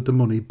than covered the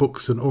money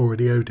Buxton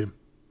already owed him.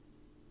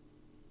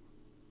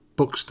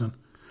 Buxton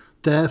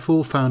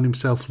therefore found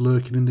himself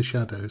lurking in the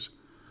shadows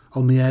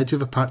on the edge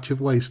of a patch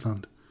of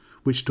wasteland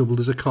which doubled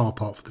as a car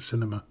park for the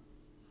cinema.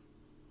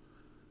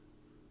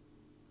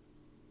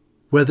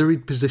 Whether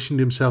he'd positioned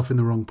himself in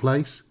the wrong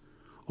place,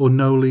 or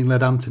Nolene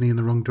led Anthony in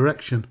the wrong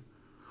direction,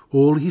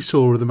 all he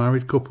saw of the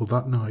married couple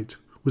that night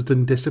was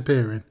them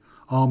disappearing,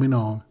 arm in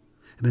arm,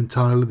 in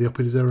entirely the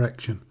opposite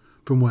direction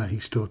from where he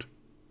stood.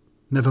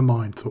 Never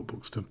mind, thought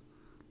Buxton.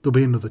 There'll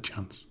be another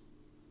chance.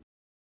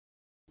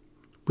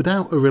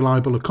 Without a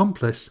reliable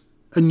accomplice,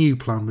 a new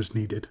plan was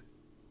needed.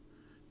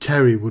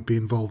 Terry would be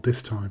involved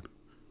this time.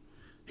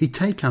 He'd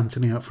take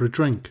Anthony out for a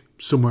drink,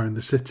 somewhere in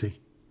the city.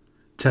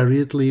 Terry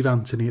would leave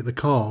Anthony at the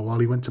car while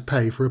he went to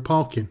pay for a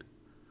parking,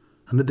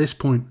 and at this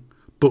point,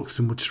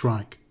 Buxton would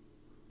strike.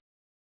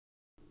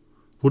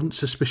 Wouldn't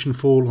suspicion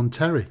fall on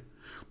Terry,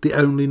 the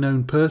only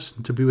known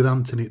person to be with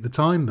Anthony at the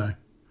time, though?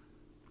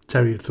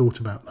 Terry had thought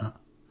about that.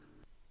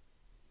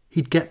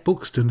 He'd get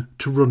Buxton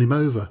to run him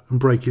over and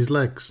break his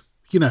legs,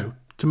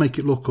 to make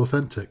it look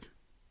authentic.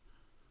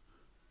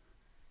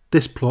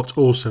 This plot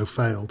also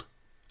failed,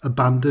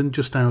 abandoned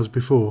just hours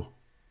before.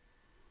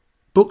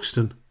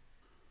 Buxton,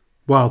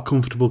 while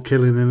comfortable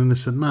killing an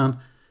innocent man,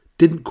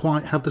 didn't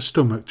quite have the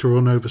stomach to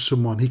run over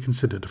someone he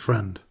considered a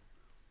friend.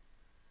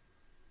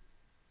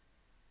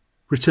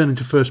 Returning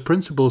to first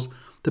principles,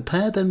 the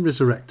pair then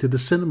resurrected the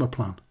cinema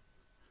plan.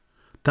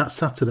 That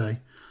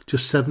Saturday,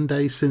 just 7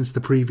 days since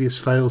the previous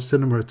failed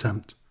cinema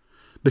attempt,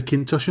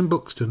 McIntosh and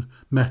Buxton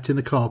met in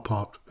the car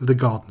park of the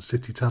Garden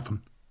City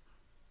Tavern.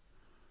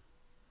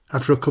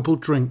 After a couple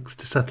of drinks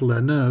to settle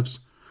their nerves,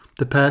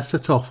 the pair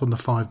set off on the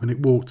 5-minute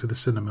walk to the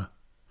cinema.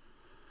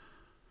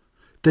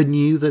 They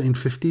knew that in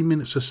 15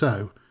 minutes or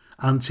so,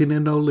 Anthony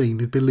and Nolene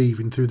would be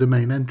leaving through the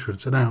main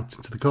entrance and out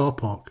into the car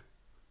park.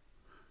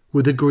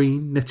 With a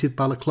green knitted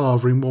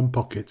balaclava in one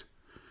pocket,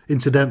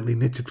 incidentally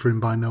knitted for him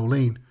by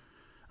Nolene,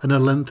 and a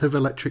length of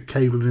electric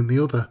cable in the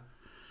other,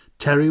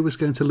 Terry was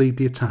going to lead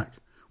the attack,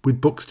 with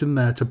Buxton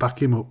there to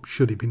back him up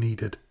should he be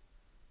needed.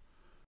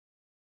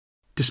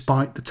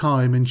 Despite the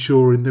time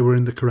ensuring they were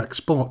in the correct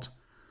spot,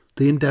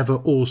 the endeavour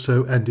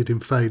also ended in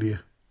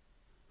failure.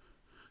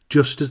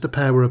 Just as the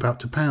pair were about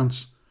to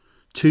pounce,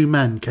 2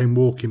 men came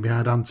walking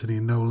behind Anthony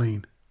and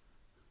Nolene.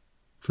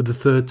 For the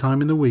 3rd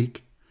time in the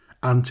week,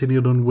 Anthony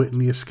had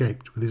unwittingly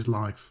escaped with his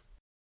life.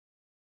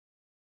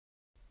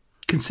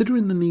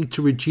 Considering the need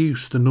to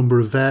reduce the number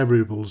of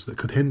variables that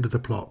could hinder the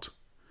plot,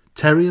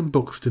 Terry and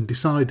Buxton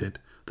decided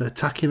that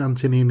attacking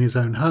Anthony in his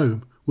own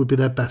home would be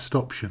their best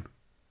option.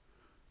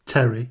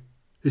 Terry,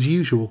 as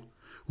usual,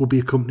 would be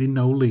accompanying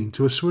Nolene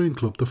to a swimming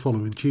club the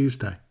following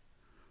Tuesday.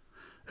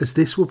 As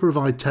this would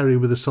provide Terry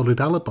with a solid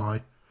alibi,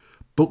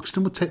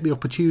 Buxton would take the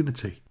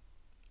opportunity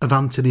of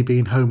Anthony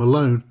being home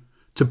alone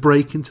to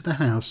break into the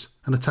house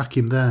and attack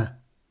him there,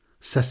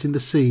 setting the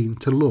scene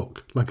to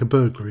look like a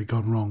burglary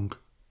gone wrong.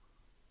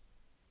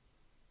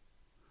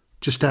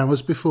 Just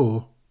hours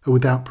before, and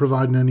without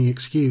providing any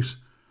excuse,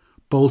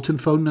 Bolton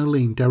phoned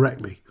Nolene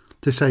directly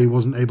to say he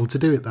wasn't able to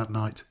do it that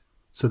night,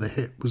 so the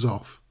hit was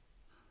off.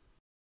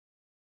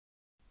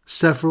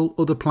 Several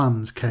other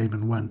plans came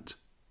and went.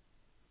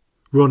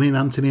 Running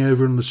Anthony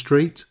over on the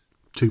street?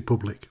 Too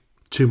public,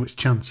 too much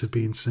chance of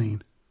being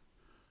seen.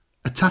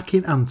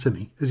 Attacking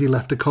Anthony as he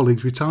left a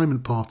colleague's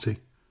retirement party.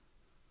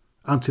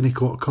 Anthony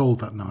caught a cold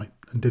that night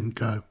and didn't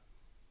go.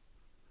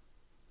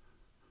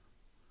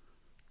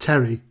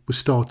 Terry was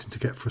starting to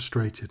get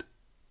frustrated.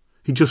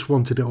 He just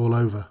wanted it all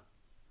over.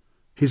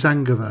 His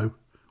anger, though,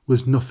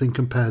 was nothing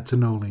compared to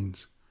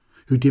Nolene's,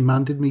 who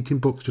demanded meeting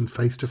Buxton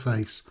face to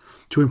face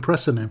to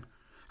impress on him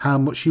how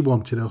much she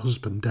wanted her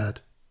husband dead.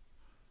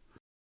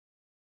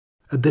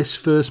 At this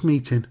first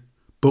meeting,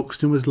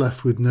 Buxton was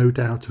left with no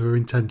doubt of her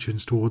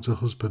intentions towards her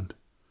husband.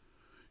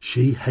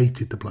 She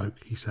hated the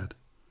bloke, he said.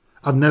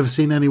 I've never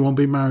seen anyone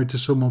be married to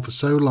someone for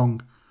so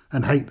long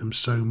and hate them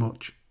so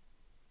much.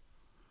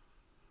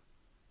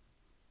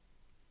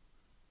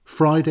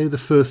 Friday the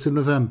 1st of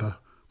November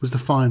was the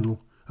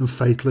final and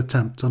fatal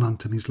attempt on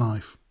Anthony's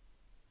life.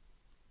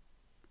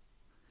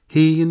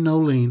 He and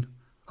Nolene,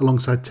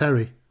 alongside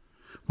Terry,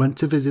 went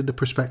to visit the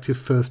prospective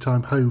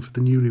first-time home for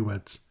the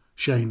newlyweds,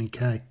 Shane and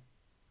Kay.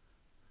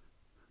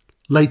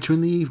 Later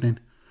in the evening,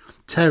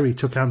 Terry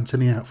took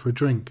Anthony out for a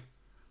drink.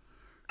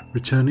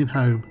 Returning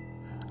home,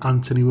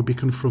 Anthony would be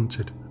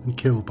confronted and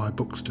killed by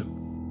Buxton.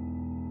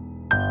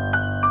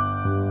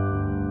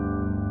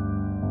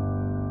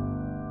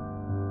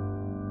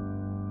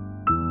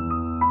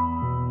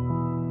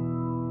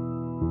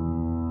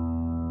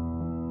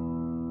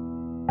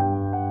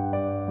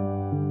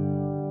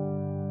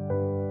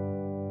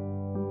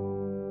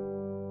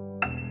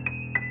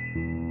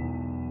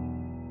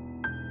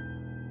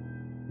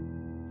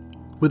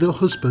 With her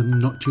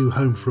husband not due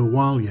home for a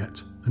while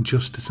yet, and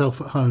just herself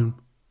at home,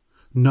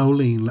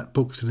 Nolene let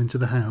Buxton into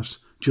the house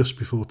just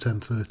before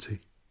 10:30.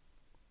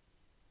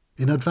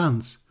 In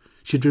advance,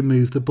 she had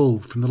removed the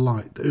bulb from the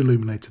light that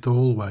illuminated the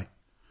hallway,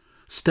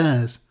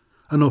 stairs,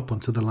 and up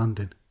onto the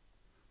landing.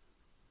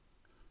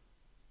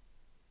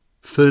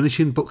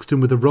 Furnishing Buxton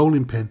with a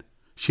rolling pin,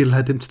 she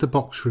led him to the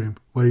box room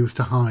where he was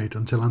to hide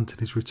until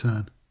Anthony's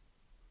return.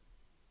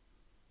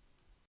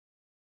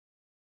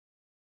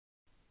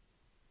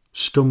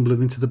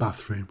 Stumbling into the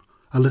bathroom,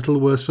 a little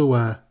worse for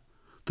wear,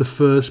 the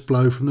first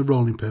blow from the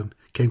rolling pin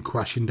came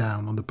crashing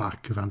down on the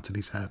back of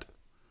Anthony's head.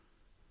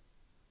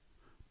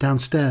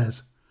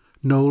 Downstairs,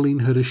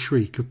 Nolene heard a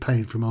shriek of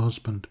pain from her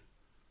husband.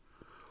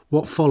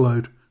 What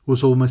followed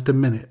was almost a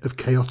minute of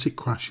chaotic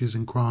crashes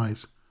and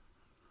cries,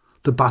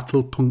 the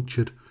battle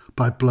punctured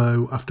by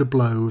blow after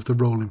blow of the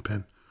rolling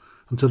pin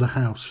until the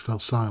house fell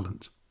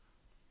silent.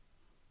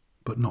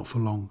 But not for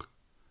long.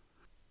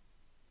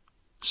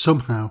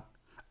 Somehow,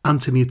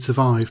 Anthony had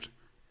survived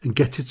and,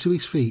 getting to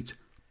his feet,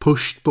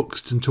 pushed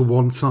Buxton to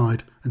one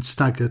side and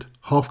staggered,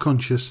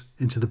 half-conscious,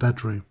 into the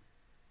bedroom.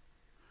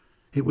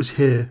 It was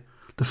here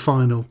the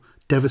final,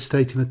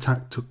 devastating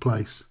attack took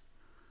place,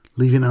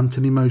 leaving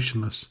Anthony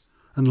motionless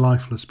and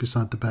lifeless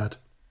beside the bed.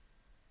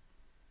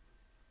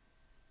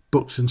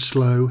 Buxton's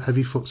slow,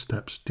 heavy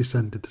footsteps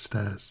descended the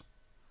stairs.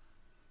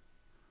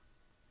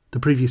 The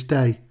previous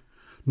day,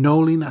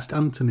 Nolene asked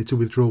Anthony to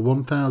withdraw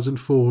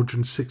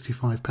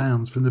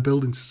 £1,465 from the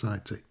Building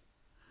Society.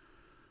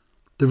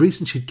 The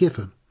reason she'd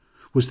given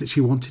was that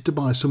she wanted to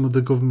buy some of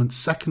the government's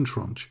second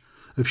tranche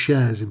of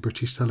shares in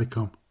British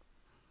Telecom.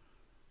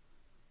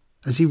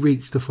 As he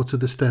reached the foot of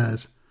the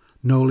stairs,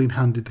 Nolene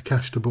handed the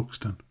cash to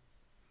Buxton.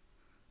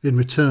 In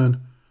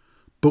return,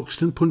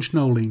 Buxton punched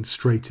Nolene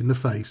straight in the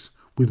face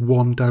with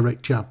one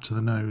direct jab to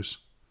the nose.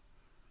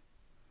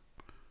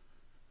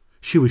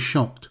 She was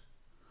shocked,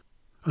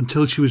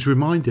 until she was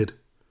reminded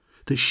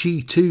that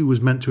she too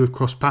was meant to have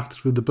crossed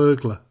paths with the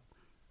burglar,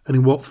 and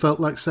in what felt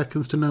like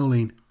seconds to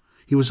Nolene,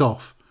 he was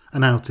off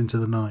and out into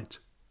the night.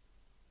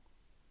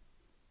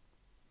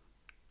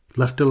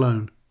 Left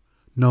alone,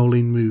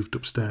 Nolene moved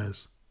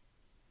upstairs.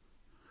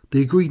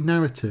 The agreed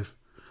narrative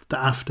that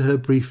after her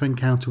brief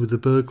encounter with the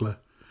burglar,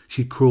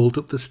 she crawled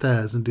up the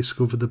stairs and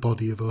discovered the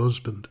body of her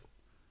husband.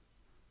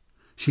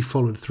 She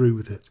followed through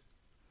with it.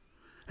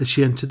 As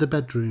she entered the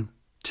bedroom,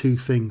 two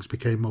things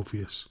became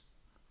obvious.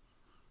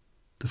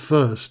 The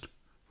first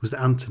was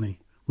that Anthony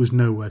was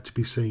nowhere to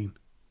be seen.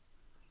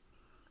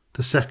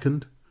 The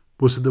second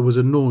was that there was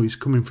a noise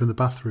coming from the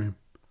bathroom.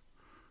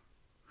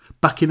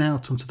 Backing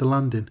out onto the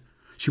landing,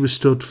 she was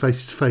stood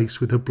face to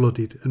face with her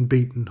bloodied and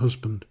beaten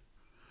husband.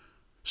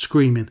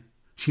 Screaming,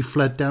 she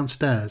fled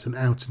downstairs and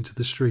out into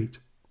the street.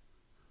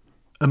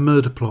 A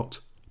murder plot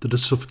that had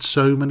suffered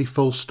so many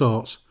false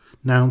starts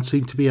now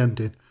seemed to be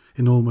ending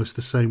in almost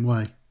the same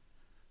way.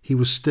 He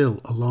was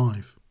still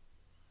alive.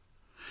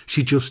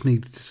 She just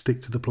needed to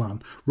stick to the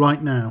plan.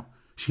 Right now,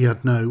 she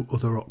had no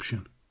other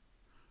option.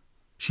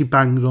 She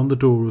banged on the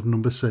door of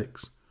number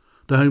 6,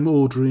 the home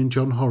Audrey and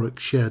John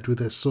Horrocks shared with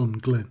their son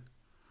Glyn.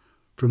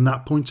 From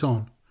that point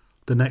on,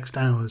 the next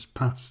hours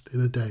passed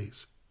in a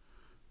daze.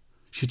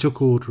 She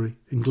took Audrey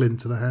and Glyn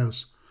to the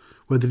house,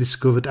 where they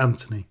discovered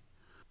Anthony,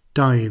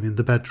 dying in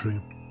the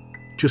bedroom,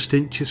 just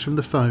inches from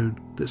the phone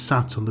that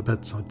sat on the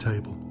bedside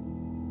table.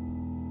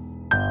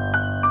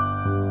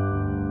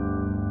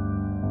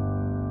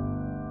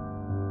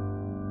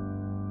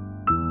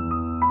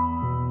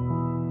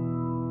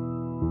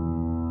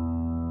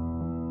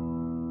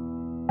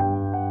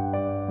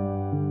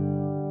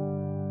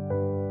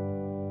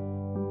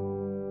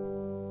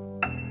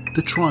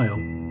 The trial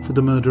for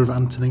the murder of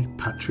Anthony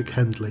Patrick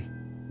Hendley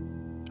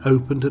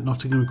opened at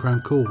Nottingham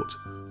Crown Court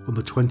on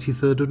the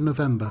 23rd of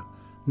November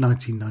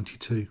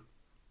 1992.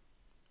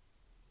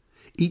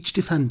 Each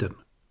defendant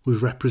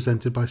was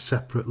represented by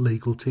separate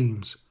legal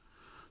teams,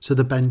 so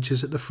the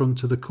benches at the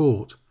front of the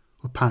court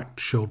were packed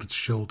shoulder to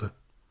shoulder.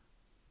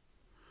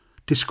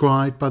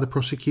 Described by the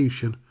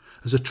prosecution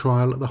as a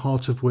trial at the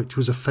heart of which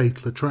was a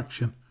fatal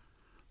attraction,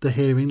 the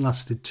hearing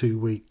lasted 2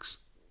 weeks.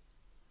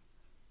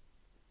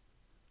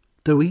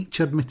 Though each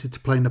admitted to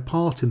playing a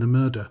part in the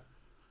murder,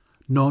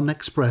 none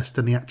expressed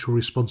any actual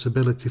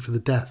responsibility for the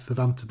death of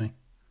Anthony.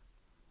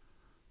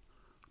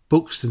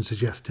 Buxton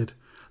suggested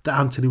that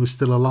Anthony was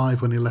still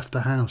alive when he left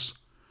the house,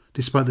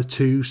 despite the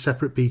 2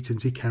 separate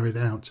beatings he carried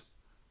out.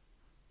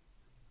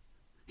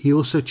 He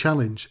also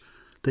challenged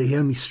that he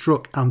only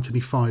struck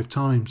Anthony 5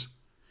 times,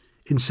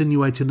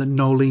 insinuating that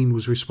Nolene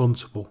was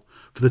responsible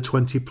for the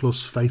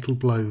 20-plus fatal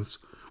blows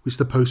which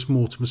the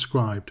post-mortem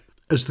ascribed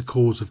as the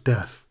cause of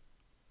death.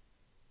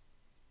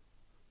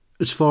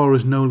 As far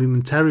as Nolene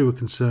and Terry were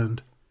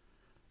concerned,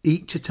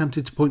 each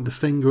attempted to point the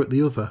finger at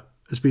the other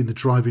as being the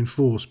driving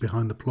force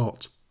behind the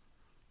plot,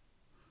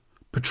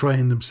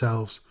 portraying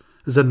themselves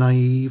as a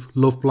naive,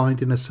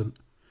 love-blind innocent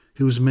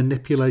who was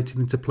manipulated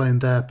into playing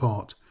their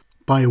part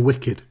by a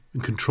wicked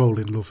and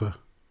controlling lover.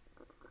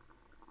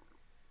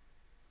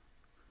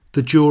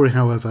 The jury,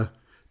 however,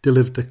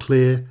 delivered a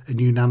clear and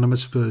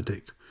unanimous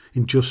verdict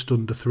in just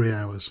under 3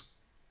 hours.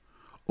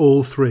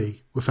 All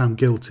 3 were found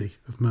guilty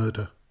of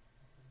murder.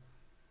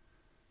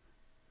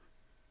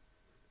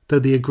 Though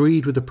they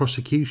agreed with the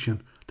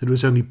prosecution that it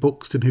was only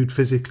Buxton who'd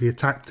physically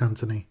attacked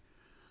Anthony,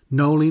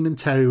 Noeline and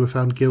Terry were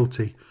found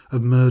guilty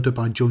of murder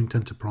by joint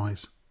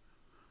enterprise.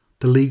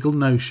 The legal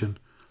notion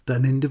that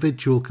an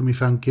individual can be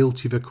found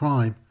guilty of a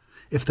crime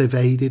if they've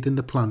aided in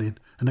the planning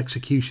and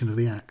execution of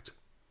the act.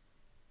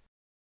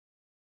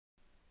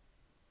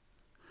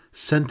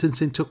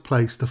 Sentencing took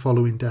place the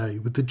following day,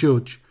 with the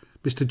judge,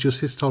 Mr.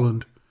 Justice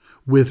Tolland,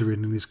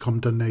 withering in his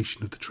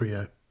condemnation of the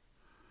trio.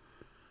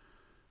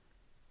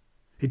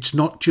 "It's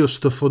not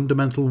just the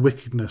fundamental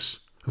wickedness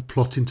of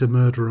plotting to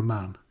murder a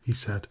man," he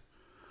said,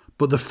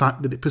 "but the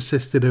fact that it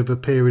persisted over a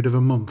period of a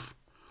month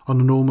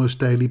on an almost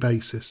daily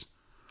basis,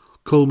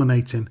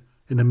 culminating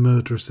in a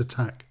murderous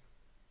attack."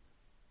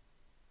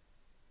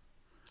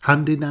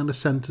 Handing down a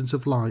sentence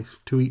of life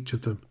to each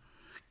of them,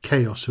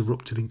 chaos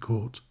erupted in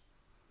court.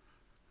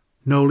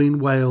 Noeline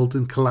wailed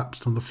and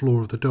collapsed on the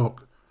floor of the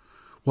dock,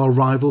 while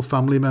rival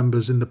family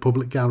members in the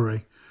public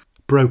gallery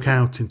broke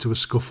out into a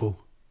scuffle.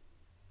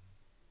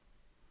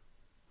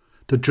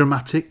 The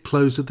dramatic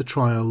close of the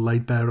trial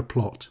laid bare a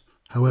plot,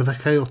 however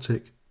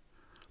chaotic,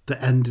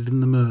 that ended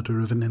in the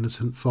murder of an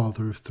innocent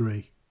father of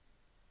three.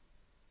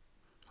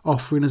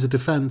 Offering as a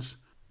defence,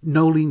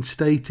 Noeline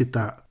stated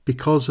that,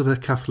 because of her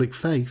Catholic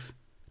faith,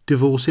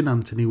 divorcing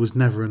Anthony was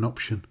never an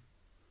option.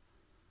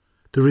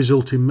 The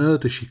resulting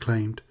murder, she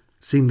claimed,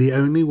 seemed the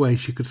only way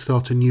she could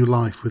start a new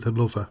life with her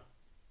lover.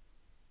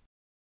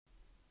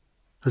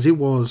 As it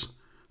was,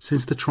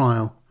 since the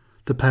trial,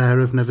 the pair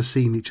have never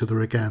seen each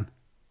other again.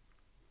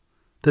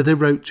 Though they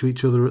wrote to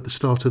each other at the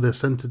start of their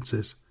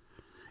sentences,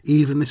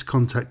 even this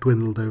contact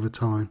dwindled over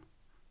time.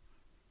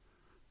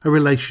 A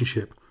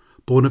relationship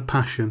born of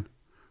passion,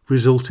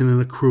 resulting in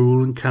a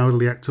cruel and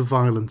cowardly act of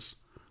violence,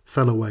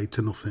 fell away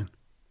to nothing.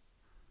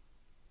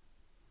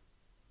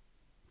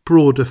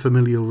 Broader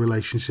familial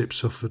relationships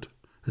suffered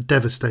a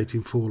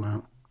devastating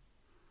fallout.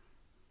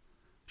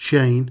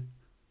 Shane,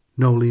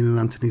 Noeline and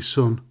Anthony's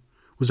son,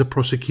 was a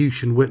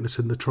prosecution witness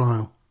in the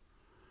trial,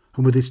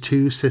 and with his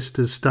two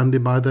sisters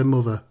standing by their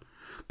mother,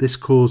 this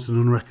caused an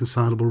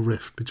unreconcilable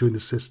rift between the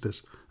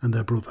sisters and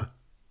their brother.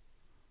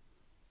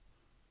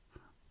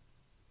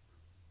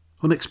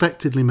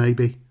 Unexpectedly,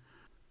 maybe,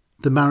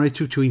 the marriage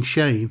between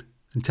Shane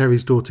and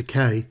Terry's daughter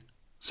Kay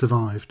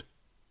survived.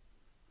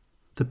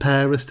 The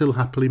pair are still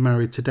happily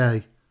married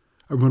today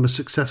and run a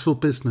successful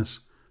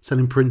business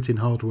selling printing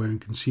hardware and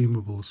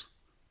consumables.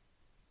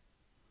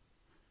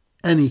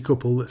 Any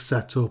couple that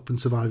set up and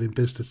survive in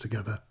business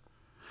together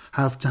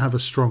have to have a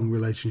strong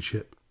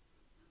relationship.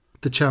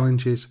 The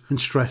challenges and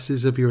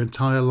stresses of your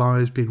entire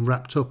lives being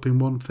wrapped up in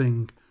one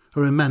thing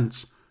are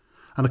immense,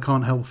 and I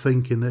can't help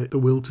thinking that the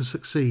will to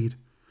succeed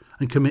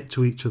and commit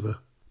to each other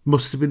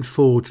must have been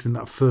forged in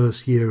that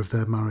first year of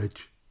their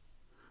marriage,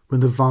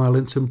 when the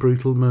violent and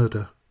brutal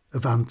murder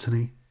of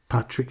Anthony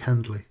Patrick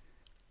Hendley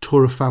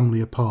tore a family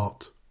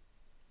apart.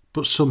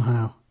 But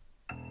somehow,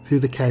 through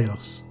the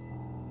chaos,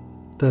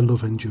 their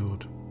love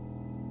endured.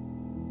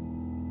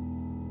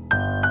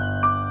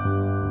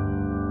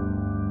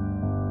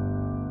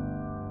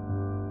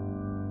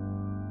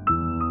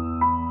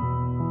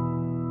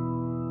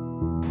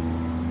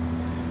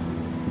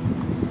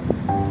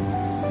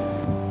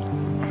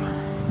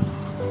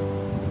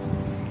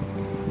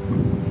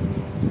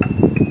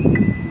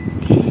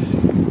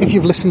 If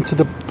you've listened to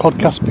the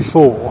podcast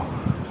before,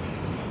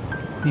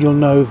 you'll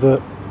know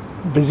that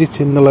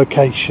visiting the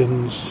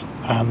locations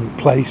and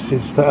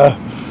places that are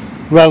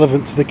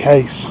relevant to the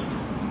case,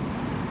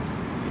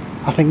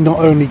 I think not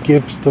only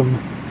gives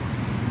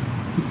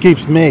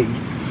me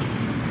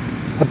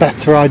a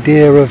better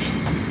idea of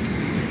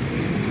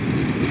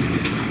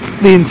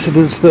the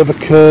incidents that have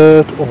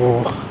occurred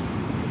or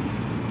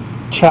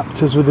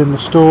chapters within the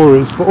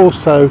stories, but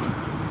also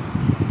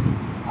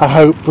I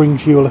hope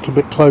brings you a little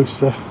bit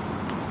closer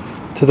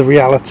to the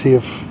reality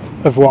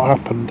of what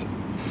happened.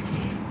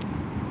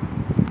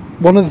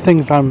 One of the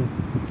things I'm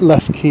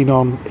less keen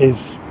on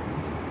is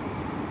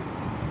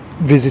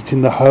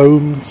visiting the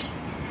homes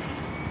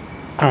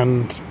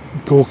and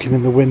gawking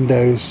in the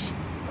windows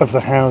of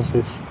the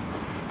houses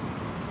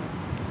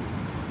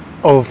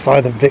of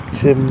either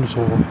victims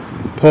or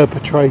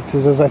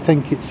perpetrators, as I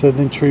think it's an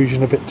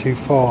intrusion a bit too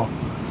far.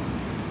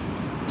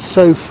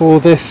 So for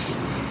this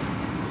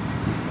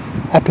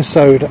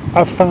episode,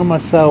 I've found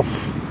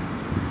myself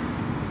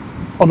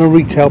on a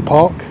retail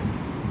park.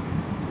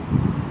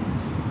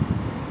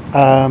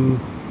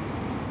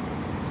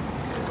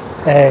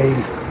 A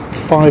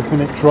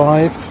 5-minute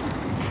drive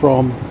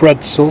from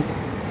Breadsall,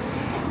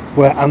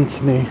 where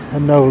Anthony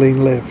and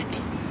Noeline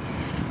lived,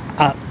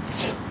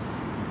 at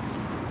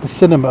the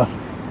cinema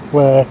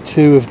where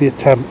two of the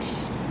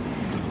attempts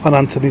on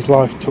Anthony's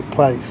life took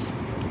place.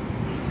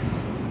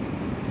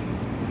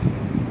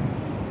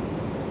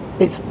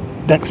 It's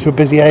next to a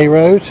busy A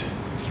road.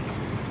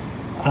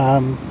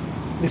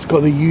 It's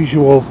got the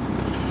usual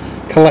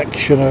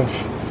collection of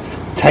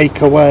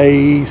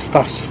takeaways,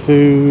 fast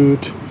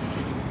food,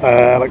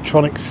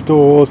 electronic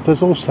stores.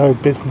 There's also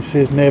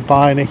businesses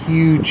nearby and a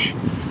huge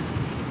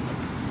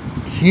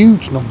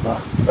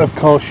number of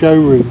car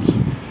showrooms.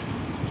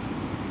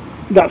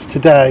 that's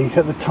today.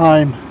 At the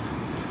time,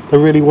 there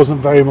really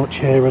wasn't very much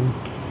here, and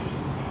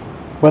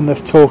when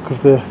there's talk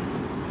of the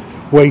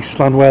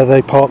wasteland where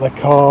they park their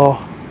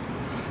car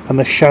and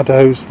the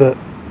shadows that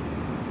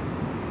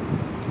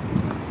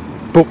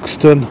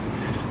Buxton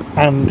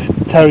and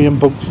Terry and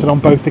Buxton, on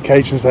both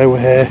occasions they were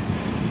here,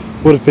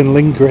 would have been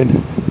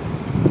lingering,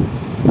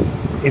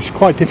 it's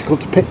quite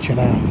difficult to picture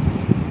now.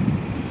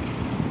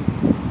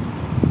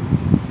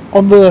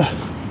 On the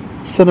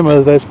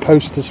cinema there's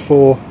posters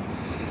for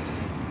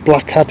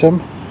Black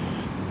Adam.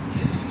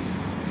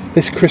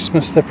 This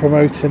Christmas they're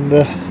promoting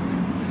the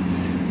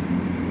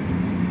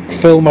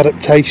film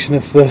adaptation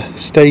of the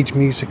stage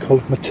musical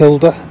of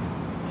Matilda.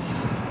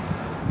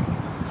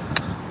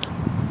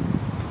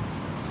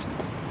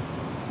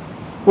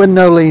 When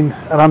Nolene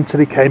and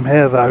Anthony came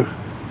here though,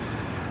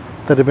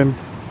 there'd have been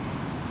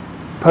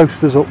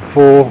posters up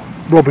for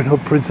Robin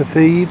Hood, Prince of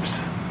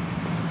Thieves,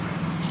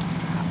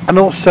 and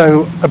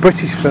also a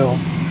British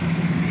film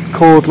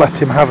called Let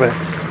Him Have It.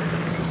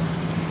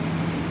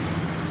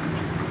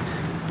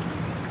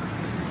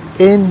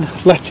 In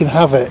Let Him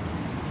Have It,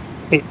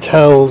 it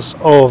tells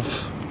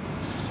of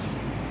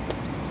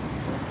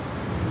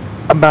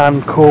a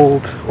man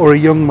called, or a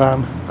young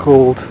man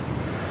called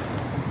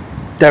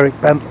Derek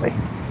Bentley,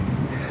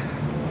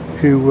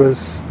 who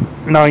was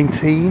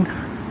 19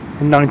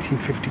 in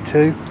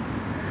 1952,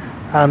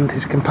 and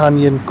his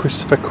companion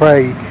Christopher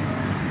Craig,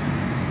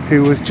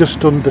 who was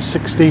just under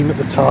 16 at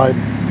the time.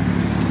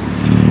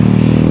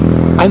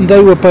 And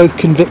they were both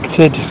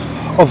convicted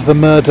of the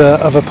murder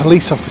of a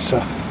police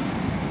officer.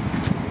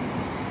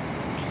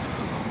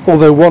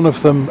 Although one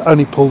of them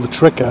only pulled the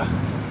trigger,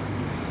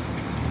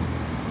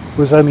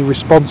 was only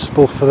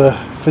responsible for the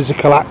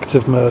physical act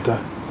of murder.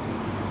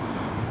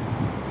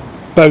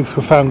 Both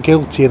were found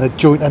guilty in a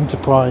joint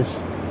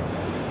enterprise.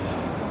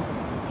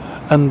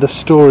 And the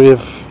story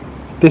of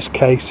this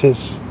case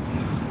is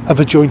of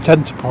a joint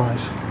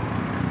enterprise.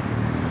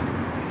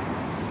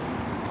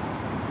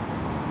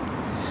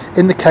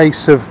 In the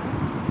case of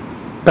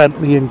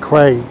Bentley and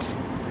Craig,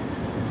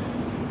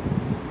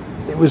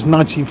 it was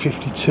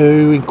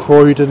 1952 in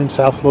Croydon in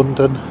South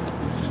London,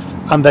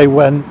 and they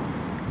went,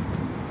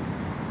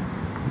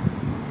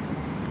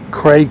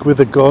 Craig with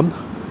a gun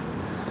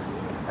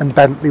and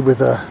Bentley with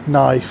a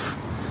knife,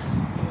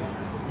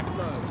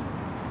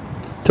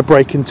 to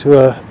break into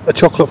a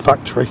chocolate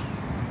factory.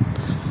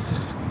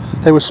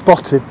 They were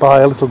spotted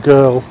by a little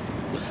girl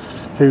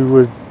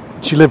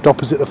she lived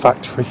opposite the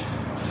factory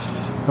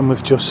and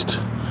was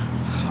just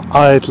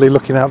idly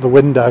looking out the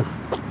window,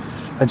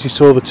 and she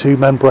saw the two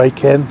men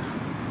break in,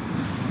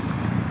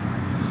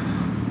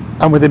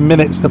 and within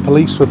minutes the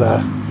police were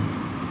there.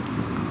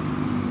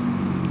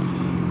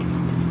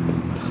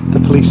 The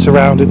police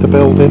surrounded the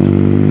building,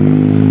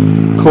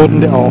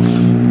 cordoned it off,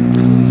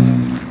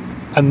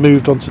 and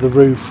moved onto the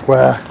roof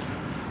where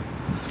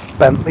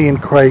Bentley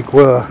and Craig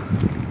were.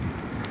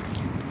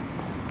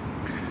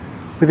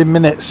 Within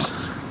minutes,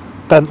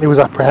 Bentley was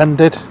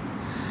apprehended,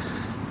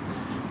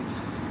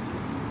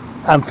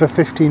 and for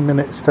 15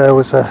 minutes there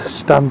was a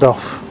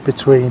standoff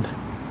between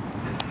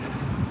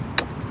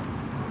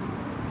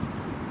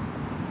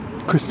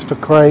Christopher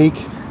Craig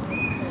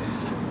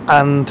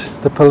and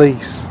the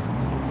police.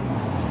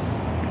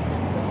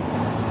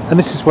 And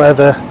this is where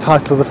the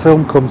title of the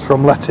film comes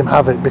from, Let Him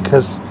Have It,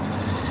 because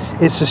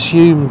it's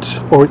assumed,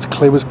 or it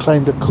was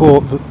claimed at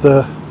court,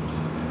 that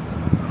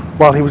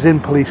while he was in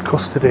police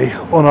custody,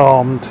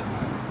 unarmed,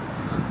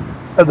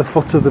 at the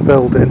foot of the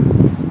building,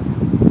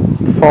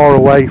 far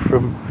away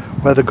from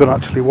where the gun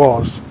actually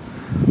was,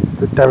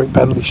 that Derek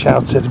Bentley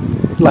shouted,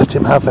 "Let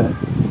him have it."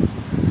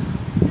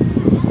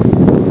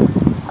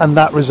 And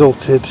that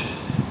resulted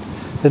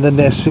in the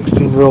near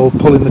 16-year-old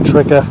pulling the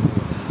trigger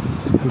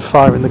and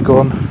firing the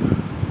gun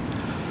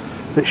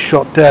that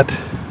shot dead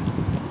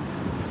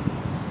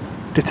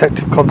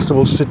Detective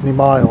Constable Sidney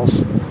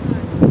Miles.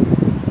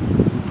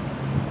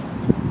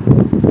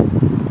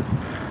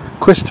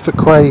 Christopher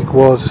Craig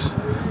was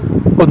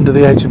under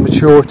the age of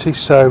maturity,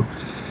 so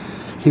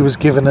he was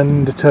given an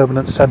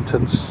indeterminate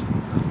sentence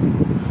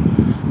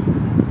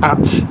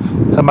at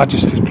Her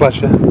Majesty's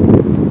pleasure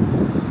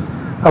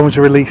and was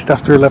released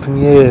after 11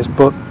 years.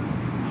 But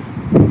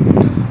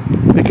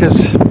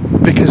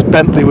because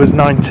Bentley was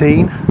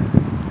 19,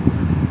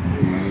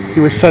 he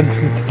was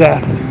sentenced to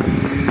death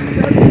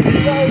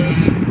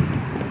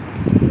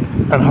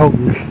and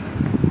hung.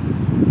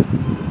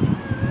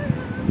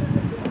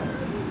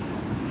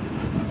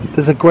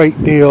 There's a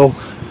great deal,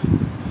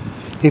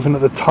 even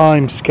at the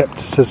time,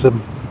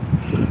 scepticism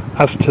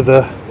as to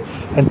the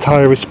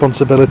entire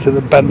responsibility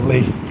that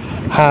Bentley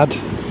had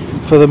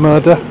for the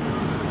murder.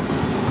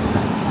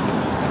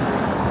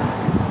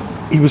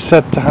 He was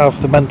said to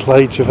have the mental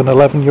age of an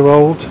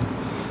 11-year-old.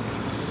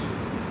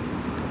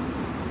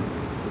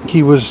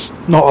 He was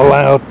not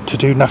allowed to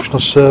do national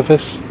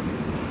service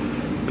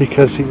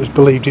because it was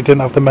believed he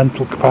didn't have the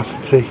mental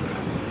capacity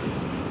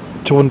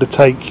to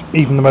undertake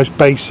even the most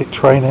basic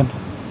training.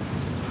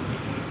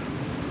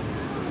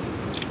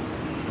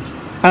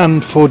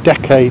 And for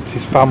decades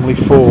his family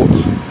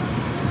fought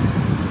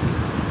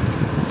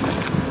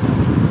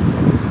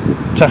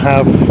to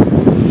have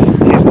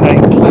his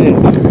name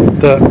cleared,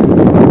 that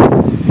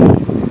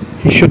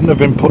he shouldn't have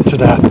been put to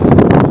death.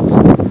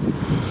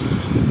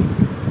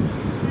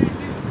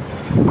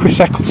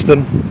 Chris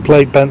Eccleston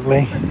played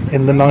Bentley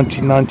in the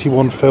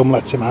 1991 film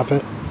Let Him Have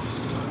It,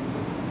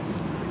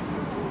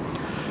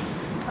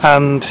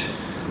 and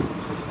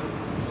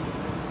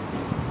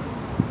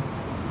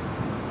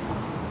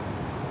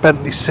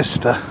Bentley's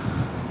sister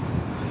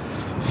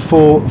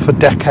fought for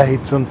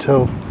decades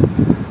until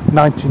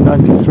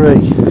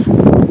 1993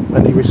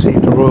 when he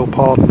received a royal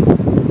pardon.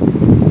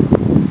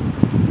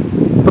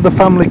 But the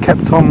family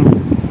kept on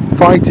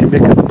fighting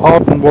because the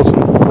pardon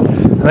wasn't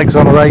an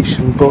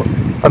exoneration but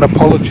an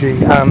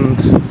apology and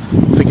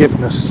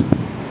forgiveness.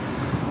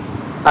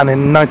 And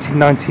in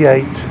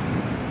 1998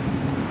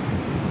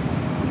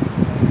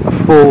 a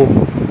full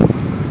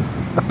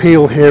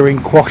appeal hearing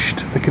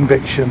quashed the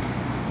conviction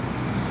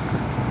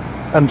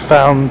and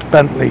found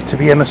Bentley to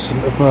be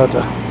innocent of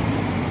murder.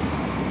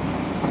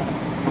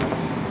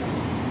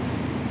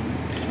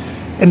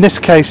 In this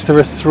case, there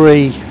are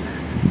 3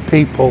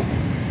 people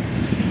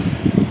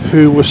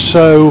who were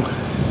so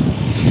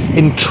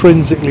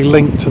intrinsically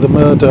linked to the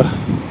murder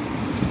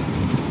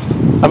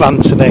of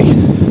Anthony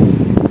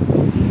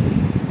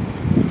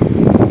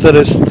that,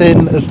 as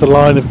thin as the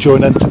line of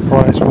joint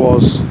enterprise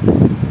was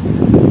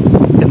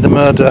in the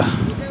murder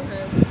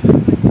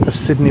of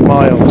Sidney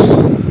Miles,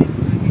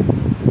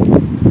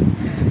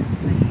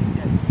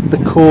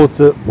 the cord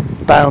that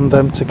bound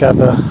them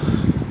together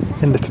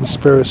in the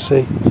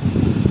conspiracy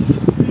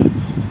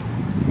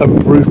of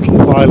brutal,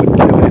 violent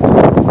killing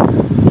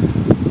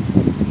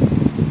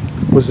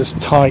was as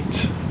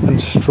tight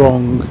and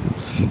strong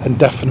and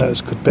definite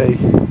as could be.